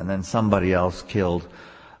 and then somebody else killed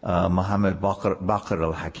Mohammed Bakr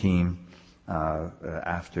al-Hakim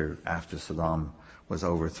after Saddam was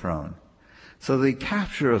overthrown. So the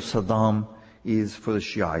capture of Saddam is, for the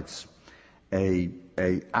Shiites, a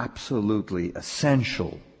absolutely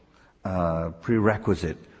essential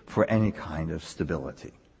prerequisite for any kind of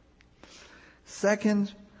stability.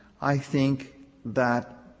 Second, I think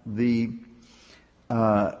that the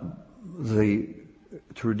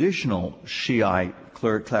traditional Shiite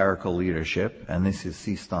clerical leadership, and this is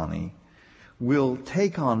Sistani, will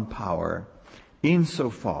take on power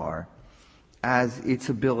insofar as its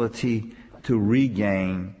ability to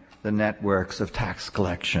regain the networks of tax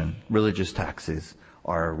collection, religious taxes,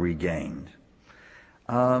 are regained.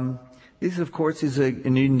 This, of course, is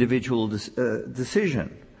an individual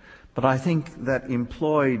decision, but I think that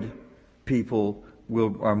employed people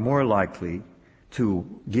are more likely to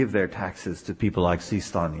give their taxes to people like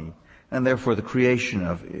Sistani, and therefore the creation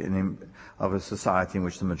of a society in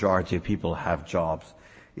which the majority of people have jobs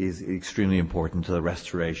is extremely important to the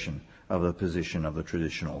restoration of the position of the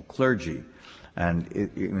traditional clergy. And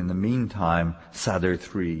in the meantime, Sadr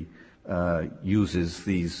III uses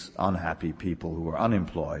these unhappy people who are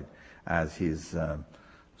unemployed as his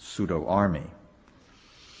pseudo-army.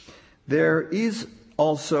 There is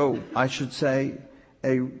also, I should say,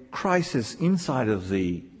 a crisis inside of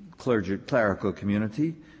the clerical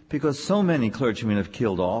community, because so many clergymen have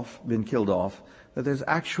been killed off, that there's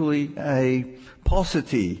actually a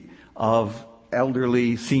paucity of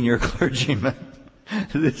elderly senior clergymen.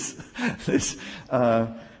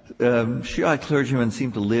 Shiite clergymen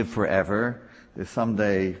seem to live forever.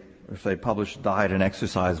 Someday, if they publish Diet and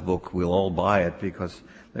Exercise book, we'll all buy it because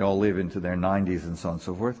they all live into their 90s and so on and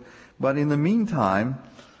so forth. But in the meantime,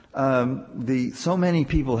 so many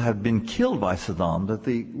people have been killed by Saddam that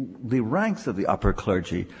the ranks of the upper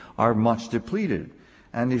clergy are much depleted.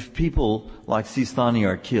 And if people like Sistani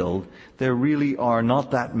are killed, there really are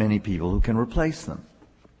not that many people who can replace them.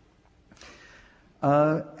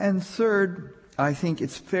 And third, I think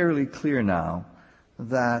it's fairly clear now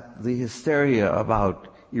that the hysteria about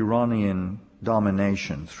Iranian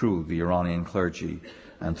domination through the Iranian clergy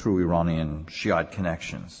and through Iranian Shiite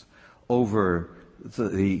connections over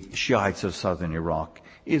the Shiites of southern Iraq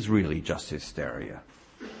is really just hysteria.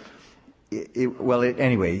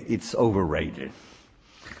 Anyway, it's overrated.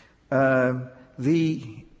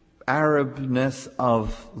 The Arabness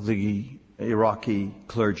of the Iraqi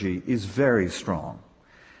clergy is very strong.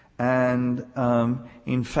 And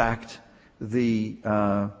in fact, the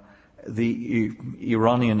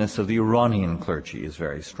Iranianness of the Iranian clergy is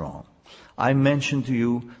very strong. I mentioned to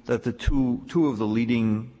you that the two of the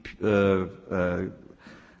leading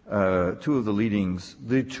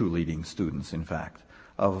students, in fact,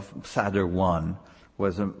 of Sadr I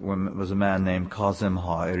was a man named Kazem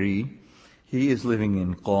Ha'iri. He is living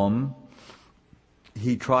in Qom.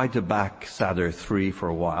 He tried to back Sadr III for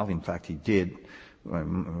a while. In fact, he did,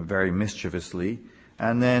 very mischievously.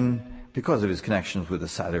 And then, because of his connections with the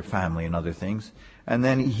Sadr family and other things, and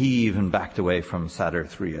then he even backed away from Sadr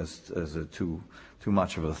III as too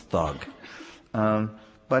much of a thug.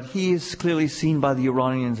 But he is clearly seen by the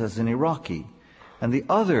Iranians as an Iraqi. And the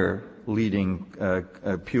other leading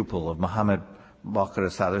pupil of Mohammed Baqir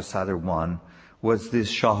Sadr I, was this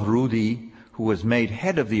Shahrudi, who was made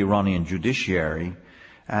head of the Iranian judiciary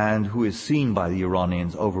and who is seen by the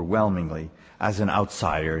Iranians overwhelmingly as an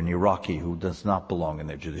outsider, an Iraqi who does not belong in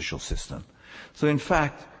their judicial system. So in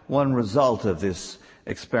fact, one result of this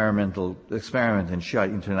experiment in Shiite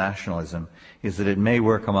internationalism is that it may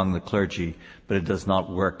work among the clergy, but it does not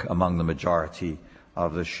work among the majority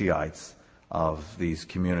of the Shiites of these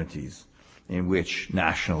communities, in which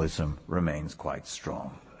nationalism remains quite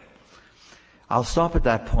strong. I'll stop at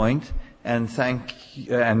that point and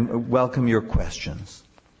welcome your questions.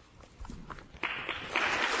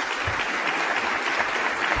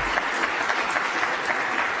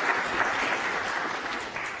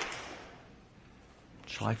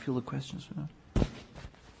 Shall I feel the questions or not?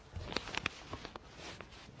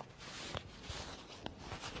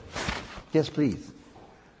 Yes, please.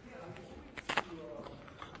 Ask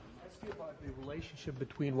you about the relationship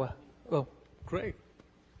between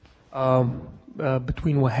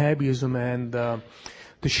between Wahhabism and the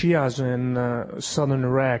Shias in southern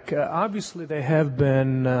Iraq. Obviously, they have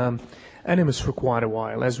been enemies for quite a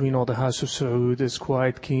while. As we know, the House of Saud is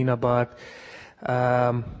quite keen about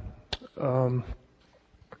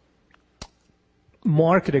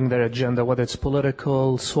marketing their agenda, whether it's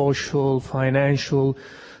political, social, financial,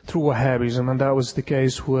 through Wahhabism, and that was the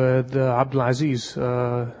case with Abdulaziz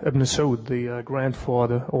ibn Saud, the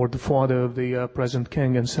grandfather or the father of the present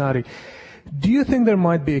king in Saudi. Do you think there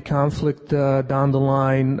might be a conflict down the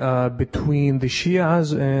line between the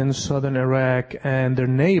Shias in southern Iraq and their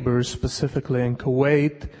neighbors, specifically in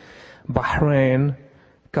Kuwait, Bahrain,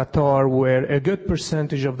 Qatar, where a good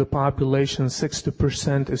percentage of the population,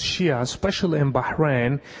 60%, is Shia, especially in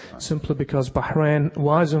Bahrain, simply because Bahrain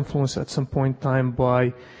was influenced at some point in time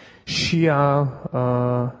by Shia,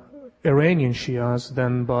 Iranian Shias,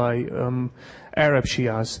 than by Arab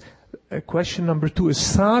Shias. Question number 2 is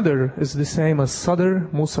Sadr is the same as Sadr,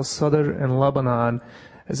 Musa Sadr in Lebanon.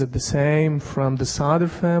 Is it the same from the Sadr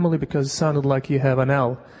family? Because it sounded like you have an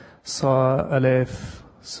L. Sa, Alif,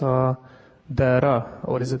 Sa, Dara,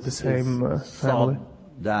 or is it the same family?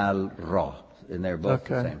 Dal, Ra, and they're both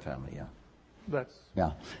the same family,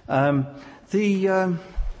 yeah.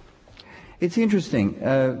 It's interesting,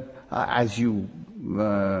 as you,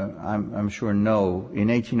 I'm sure know, in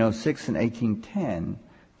 1806 and 1810,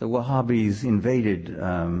 the Wahhabis invaded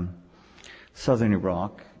southern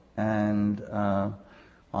Iraq, and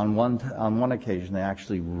on one occasion they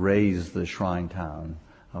actually razed the shrine town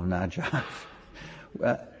of Najaf.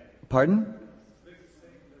 Pardon?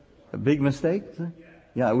 A big mistake?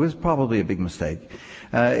 Yeah, it was probably a big mistake.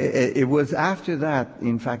 It was after that,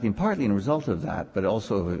 in fact, partly in result of that, but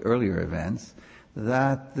also of earlier events,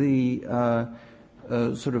 that the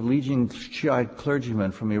sort of leading Shiite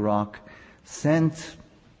clergymen from Iraq sent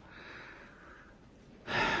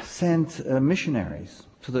missionaries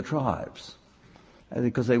to the tribes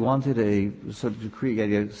because they wanted to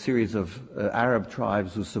create a series of Arab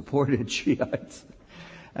tribes who supported Shiites.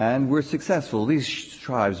 And were successful. These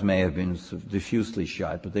tribes may have been diffusely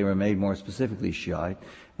Shiite, but they were made more specifically Shiite.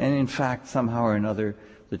 And in fact, somehow or another,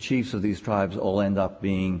 the chiefs of these tribes all end up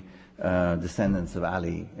being descendants of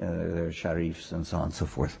Ali, they're Sharifs and so on and so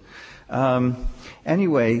forth.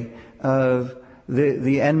 Anyway,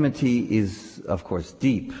 the enmity is, of course,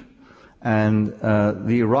 deep. And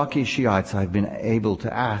the Iraqi Shiites I've been able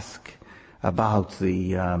to ask about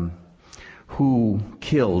who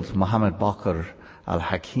killed Muhammad Baqir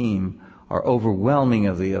al-Hakim are overwhelming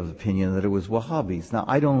of the opinion that it was Wahhabis. Now,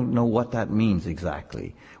 I don't know what that means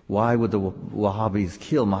exactly. Why would the Wahhabis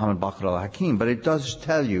kill Muhammad Baqir al-Hakim? But it does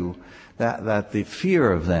tell you that the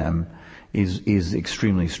fear of them is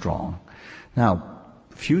extremely strong. Now,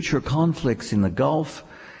 future conflicts in the Gulf,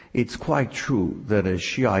 it's quite true that a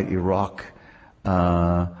Shiite Iraq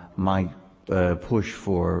might push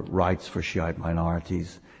for rights for Shiite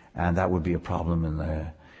minorities, and that would be a problem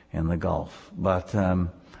in the Gulf. But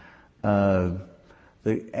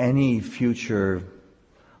any future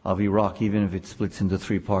of Iraq, even if it splits into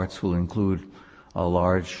three parts, will include a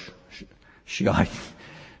large Shiite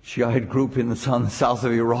group on the south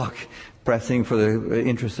of Iraq pressing for the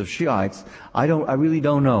interests of Shiites. I really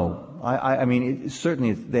don't know. I mean,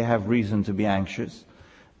 certainly they have reason to be anxious.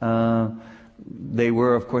 They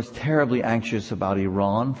were, of course, terribly anxious about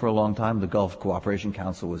Iran for a long time. The Gulf Cooperation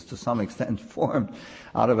Council was to some extent formed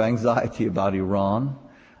out of anxiety about Iran.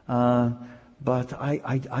 But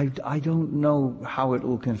I don't know how it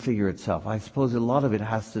will configure itself. I suppose a lot of it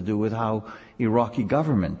has to do with how Iraqi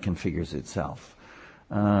government configures itself.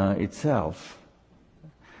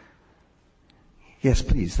 Yes,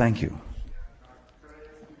 please. Thank you.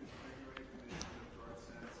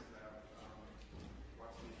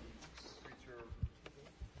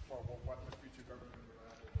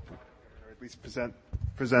 At least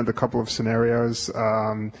present a couple of scenarios.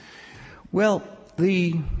 Well,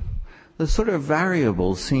 the sort of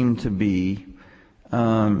variables seem to be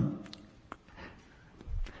the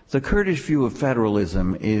Kurdish view of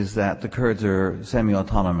federalism is that the Kurds are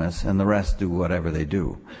semi-autonomous and the rest do whatever they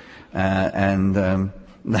do, and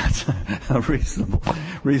that's a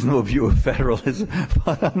reasonable view of federalism.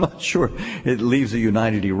 But I'm not sure it leaves a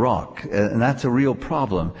united Iraq, and that's a real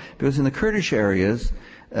problem because in the Kurdish areas.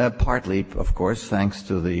 Partly, of course, thanks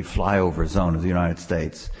to the flyover zone of the United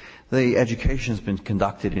States, the education has been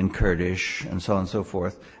conducted in Kurdish and so on and so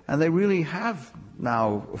forth, and they really have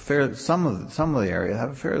now some of the area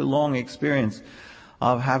have a fairly long experience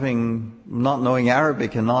of not knowing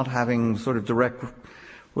Arabic and not having sort of direct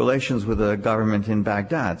relations with the government in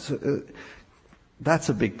Baghdad. So, that's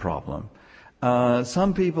a big problem.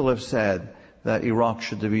 Some people have said that Iraq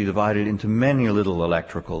should be divided into many little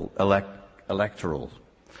electoral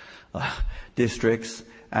districts,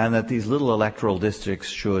 and that these little electoral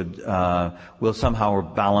districts will somehow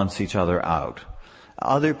balance each other out.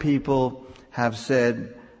 Other people have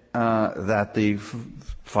said that the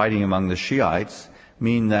fighting among the Shiites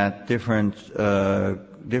mean that different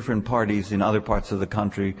parties in other parts of the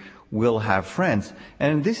country will have friends,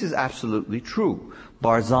 and this is absolutely true.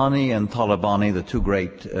 Barzani and Talabani, the two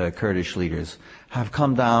great Kurdish leaders, have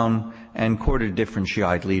come down and courted different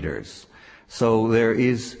Shiite leaders. So there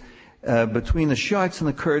is between the Shiites and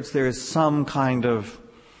the Kurds, there is some kind of,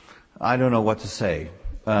 I don't know what to say,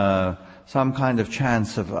 some kind of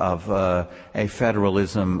chance of a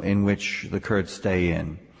federalism in which the Kurds stay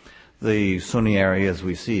in. The Sunni area, as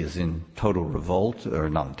we see, is in total revolt, or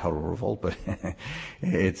not in total revolt, but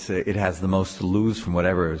it has the most to lose from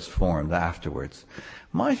whatever is formed afterwards.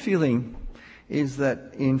 My feeling is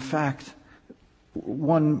that, in fact,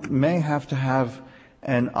 one may have to have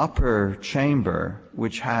an upper chamber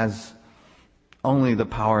which has only the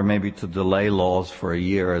power maybe to delay laws for a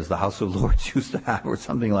year, as the House of Lords used to have, or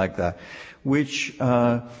something like that, which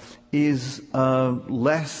is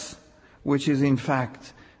in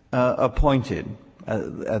fact appointed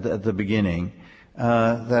at the beginning,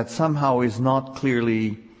 that somehow is not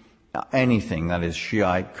clearly anything that is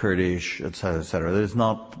Shiite, Kurdish, etc., that is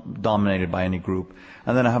not dominated by any group,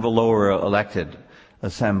 and then I have a lower elected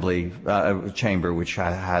assembly chamber which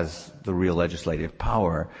has the real legislative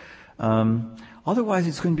power. Otherwise,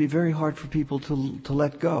 it's going to be very hard for people to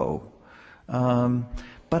let go.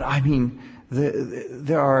 But I mean,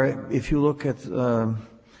 there are. If you look at,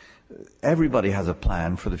 everybody has a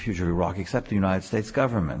plan for the future of Iraq except the United States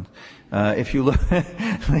government. If you look,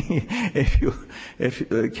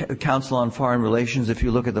 Council on Foreign Relations, if you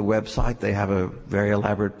look at the website, they have a very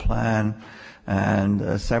elaborate plan.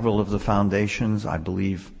 And several of the foundations, I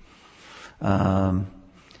believe, the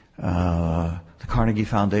Carnegie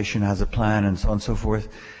Foundation has a plan, and so on and so forth.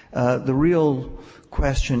 The real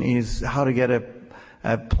question is how to get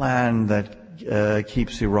a plan that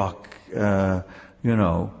keeps Iraq,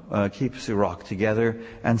 keeps Iraq together,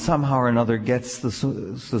 and somehow or another gets the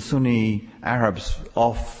Sunni Arabs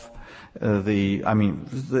off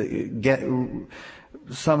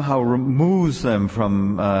somehow removes them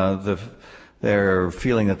from their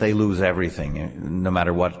feeling that they lose everything, no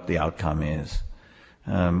matter what the outcome is.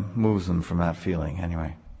 Moves them from that feeling,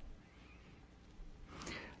 anyway.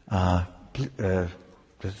 There's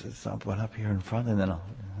one up here in front, and then I'll...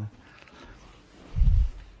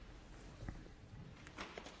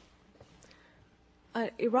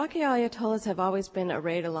 Iraqi ayatollahs have always been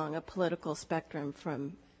arrayed along a political spectrum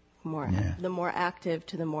from the more active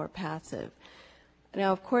to the more passive.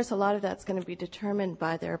 Now, of course, a lot of that's going to be determined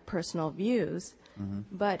by their personal views,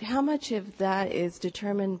 but how much of that is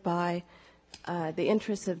determined by the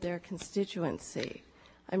interests of their constituency?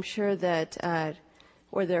 I'm sure that,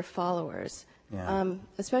 or their followers,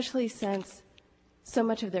 especially since so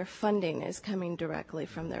much of their funding is coming directly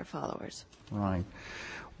from their followers. Right.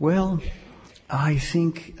 Well, I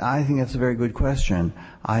think that's a very good question.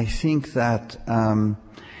 I think that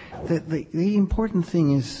the important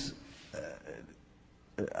thing is,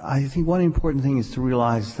 I think one important thing is to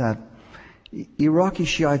realize that Iraqi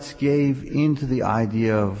Shiites gave into the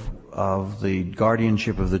idea of the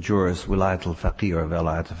guardianship of the jurist, Wilayat al-Faqih or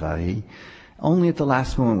Velayat al-Faqih, only at the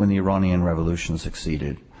last moment when the Iranian Revolution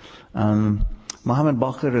succeeded. Mohammed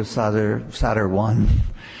Baqir al-Sadr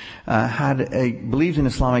I, believed in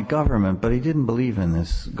Islamic government, but he didn't believe in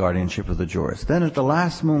this guardianship of the jurist. Then at the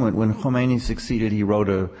last moment when Khomeini succeeded, he wrote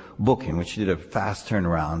a book in which he did a fast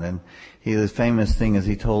turnaround. And the famous thing is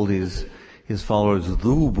he told his followers,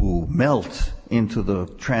 "Dhubu, melt into the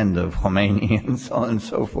trend of Khomeini," and so on and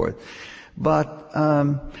so forth. But,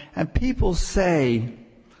 and people say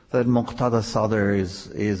that Mottahedeh Sadr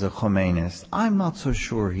is a Khomeinist. I'm not so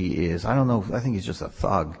sure he is. I don't know. I think he's just a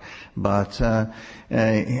thug. But I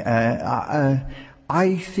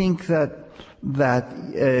think that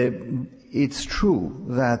it's true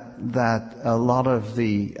that a lot of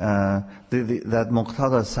that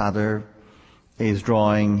Mottahedeh Sadr is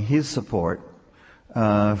drawing his support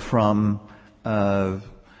from a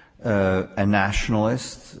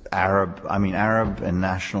nationalist Arab and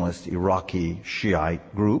nationalist Iraqi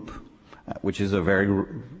Shiite group, which is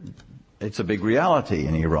it's a big reality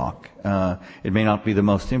in Iraq. It may not be the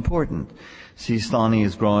most important. Sistani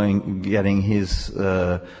is getting his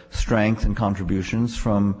strength and contributions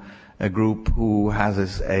from a group who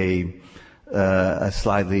has a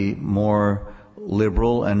slightly more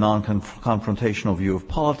liberal and non-confrontational view of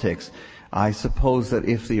politics. I suppose that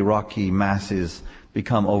if the Iraqi masses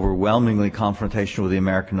become overwhelmingly confrontational with the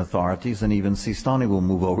American authorities, then even Sistani will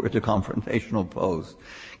move over to confrontational pose.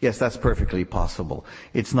 Yes, that's perfectly possible.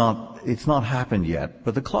 It's not happened yet,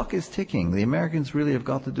 but the clock is ticking. The Americans really have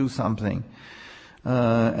got to do something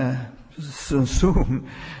soon.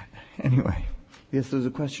 Anyway, yes, there's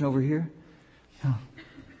a question over here. Yeah.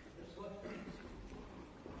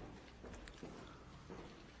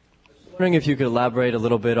 Wondering if you could elaborate a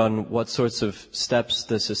little bit on what sorts of steps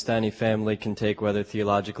the Sistani family can take, whether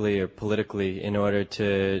theologically or politically, in order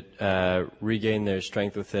to regain their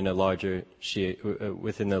strength within the larger Shia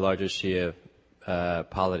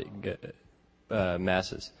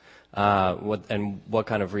masses. What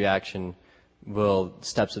kind of reaction will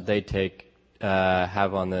steps that they take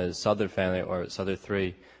have on the Sadr family or Sadr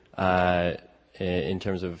III in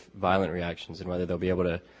terms of violent reactions, and whether they'll be able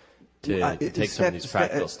to take some of these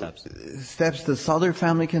practical steps. Steps the Sadr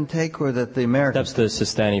family can take, or that the Americans? Steps the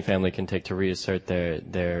Sistani family can take to reassert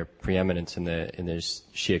their preeminence in their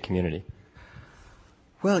Shia community.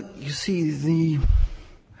 Well, you see,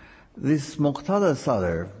 this Moqtada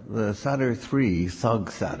Sadr, the Sadr III, Thug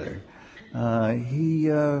Sadr, I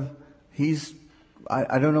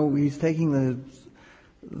don't know, he's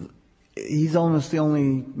almost the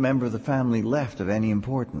only member of the family left of any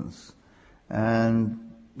importance. And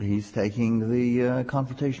he's taking the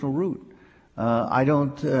confrontational route.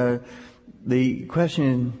 The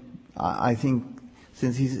question, I think,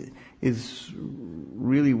 since is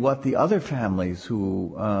really what the other families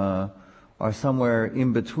who are somewhere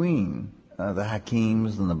in between, the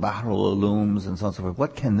Hakims and the Bahrul Ulums and so on and so forth,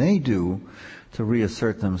 what can they do to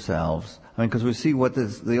reassert themselves? I mean, because we see what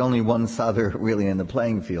is the only one Sadr really in the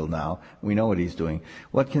playing field now. We know what he's doing.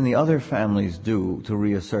 What can the other families do to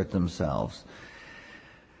reassert themselves?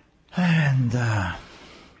 And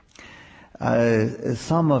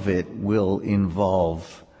some of it will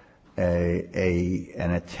involve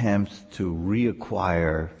an attempt to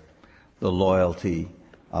reacquire the loyalty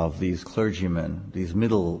of these clergymen, these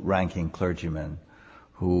middle-ranking clergymen,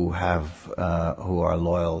 who are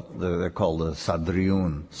loyal. They're called the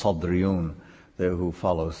Sadriyun, who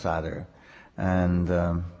follow Sadr, and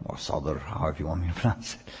or Sadr, however you want me to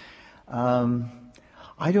pronounce it.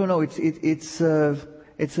 I don't know.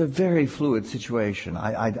 it's a very fluid situation.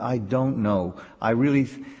 I don't know. I really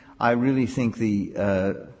think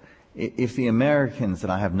if the Americans,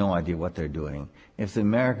 and I have no idea what they're doing, if the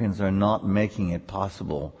Americans are not making it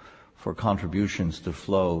possible for contributions to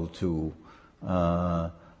flow to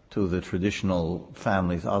the traditional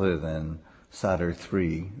families other than Sadr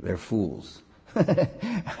III, they're fools.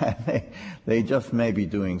 They just may be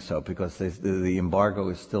doing so because the embargo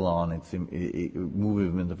is still on.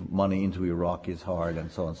 Moving money into Iraq is hard, and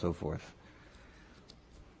so on and so forth.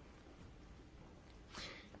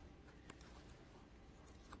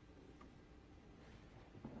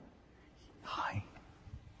 Hi.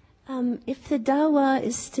 If the Dawah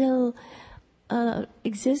is still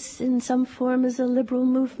exists in some form as a liberal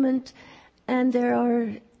movement, and there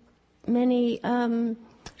are many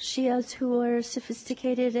Shias who are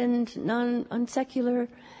sophisticated and non-secular,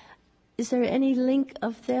 is there any link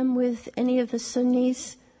of them with any of the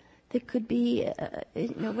Sunnis that could be,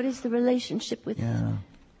 what is the relationship with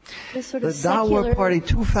this sort of secular... The Dawah party,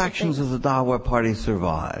 two factions of the Dawah party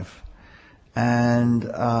survive. And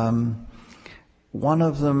one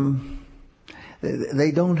of them,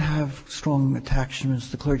 they don't have strong attachments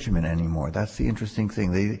to clergymen anymore. That's the interesting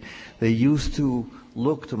thing. They used to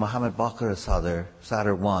look to Muhammad Baqir Sadr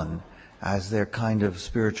I, as their kind of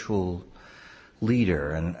spiritual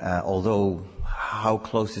leader, and although how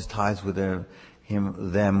close his ties with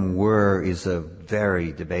them were is a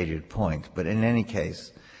very debated point. But in any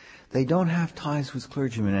case, they don't have ties with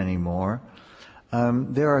clergymen anymore.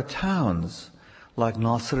 There are towns like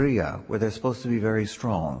Nasiriyah where they're supposed to be very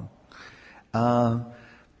strong.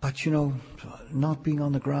 But not being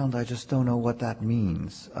on the ground, I just don't know what that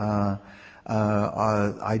means. I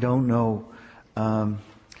don't know.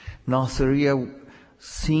 Nasiriyah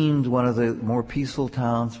seemed one of the more peaceful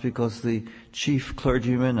towns because the chief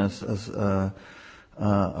clergyman,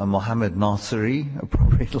 Mohammed Nasiri,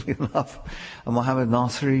 appropriately enough, Mohammed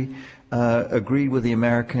Nasiri agreed with the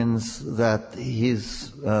Americans that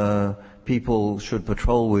his people should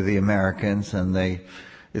patrol with the Americans, and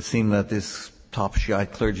it seemed that this top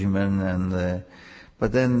Shiite clergyman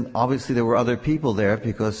but then obviously there were other people there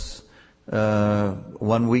because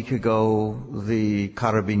 1 week ago the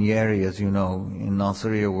carabinieri, as you know, in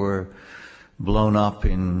Nasiriyah were blown up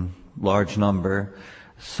in large number.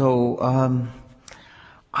 So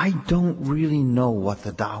I don't really know what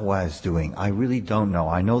the Dawah is doing. I really don't know.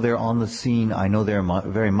 I know they're on the scene. I know they're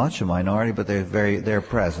very much a minority, but they're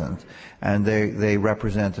present, and they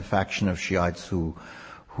represent a faction of Shiites who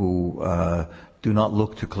do not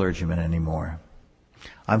look to clergymen anymore.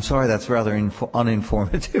 I'm sorry, that's rather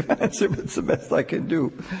uninformative answer, but it's the best I can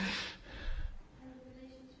do.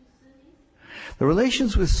 The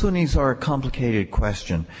relations with Sunnis are a complicated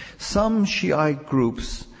question. Some Shiite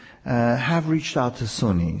groups have reached out to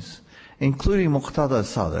Sunnis, including Mottahedeh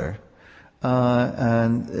Sadr,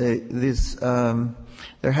 and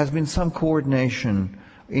there has been some coordination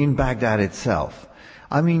in Baghdad itself.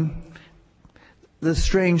 I mean, the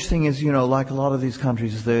strange thing is, like a lot of these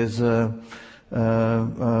countries, there's a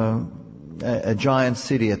giant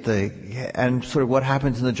city and sort of what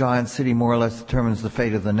happens in the giant city more or less determines the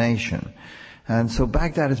fate of the nation. And so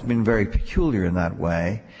Baghdad has been very peculiar in that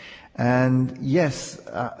way. And yes,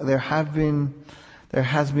 there has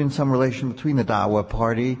been some relation between the Dawah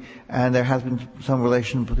party, and there has been some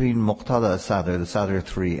relation between Mottahedeh Sadr, the Sadr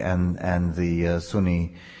III, and the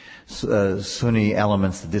Sunni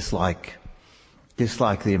elements that dislike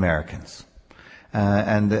the Americans.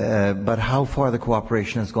 But how far the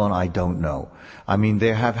cooperation has gone, I don't know. I mean,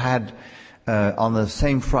 they have had, on the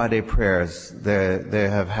same Friday prayers, they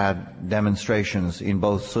have had demonstrations in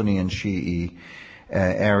both Sunni and Shi'i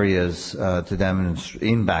areas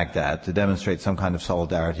in Baghdad to demonstrate some kind of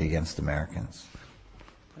solidarity against Americans.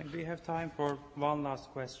 And we have time for one last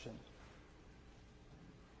question.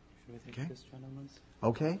 Should we take this gentleman's?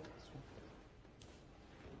 Okay.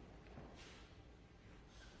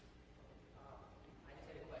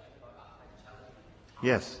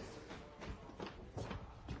 Yes.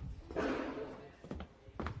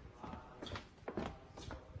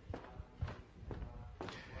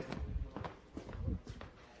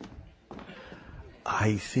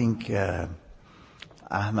 I think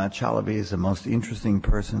Ahmad Chalabi is the most interesting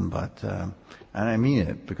person, but and I mean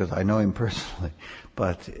it because I know him personally,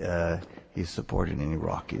 but his support in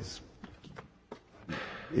Iraq is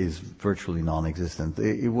virtually non-existent.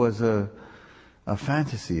 It was a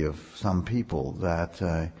fantasy of some people that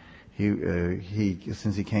he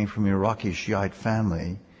since he came from an Iraqi Shiite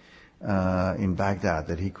family in Baghdad,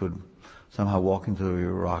 that he could somehow walk into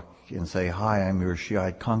Iraq and say, "Hi, I'm your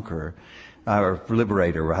Shiite conqueror," or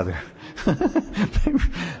liberator rather.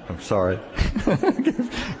 I'm sorry,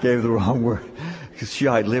 gave the wrong word.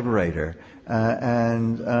 Shiite liberator,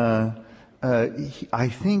 I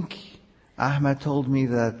think Ahmed told me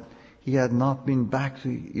that he had not been back to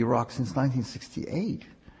Iraq since 1968,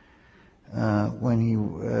 when he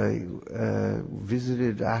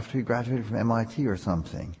visited after he graduated from MIT or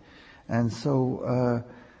something. And so,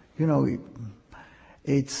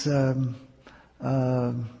 it's, I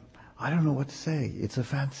don't know what to say. It's a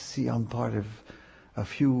fantasy on part of a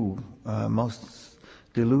few most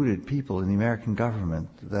deluded people in the American government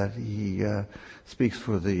that he speaks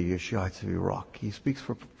for the Shiites of Iraq. He speaks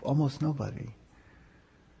for almost nobody.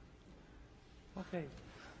 Okay.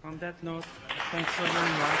 On that note, thanks so very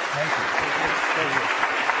much. Thank you. Thank you.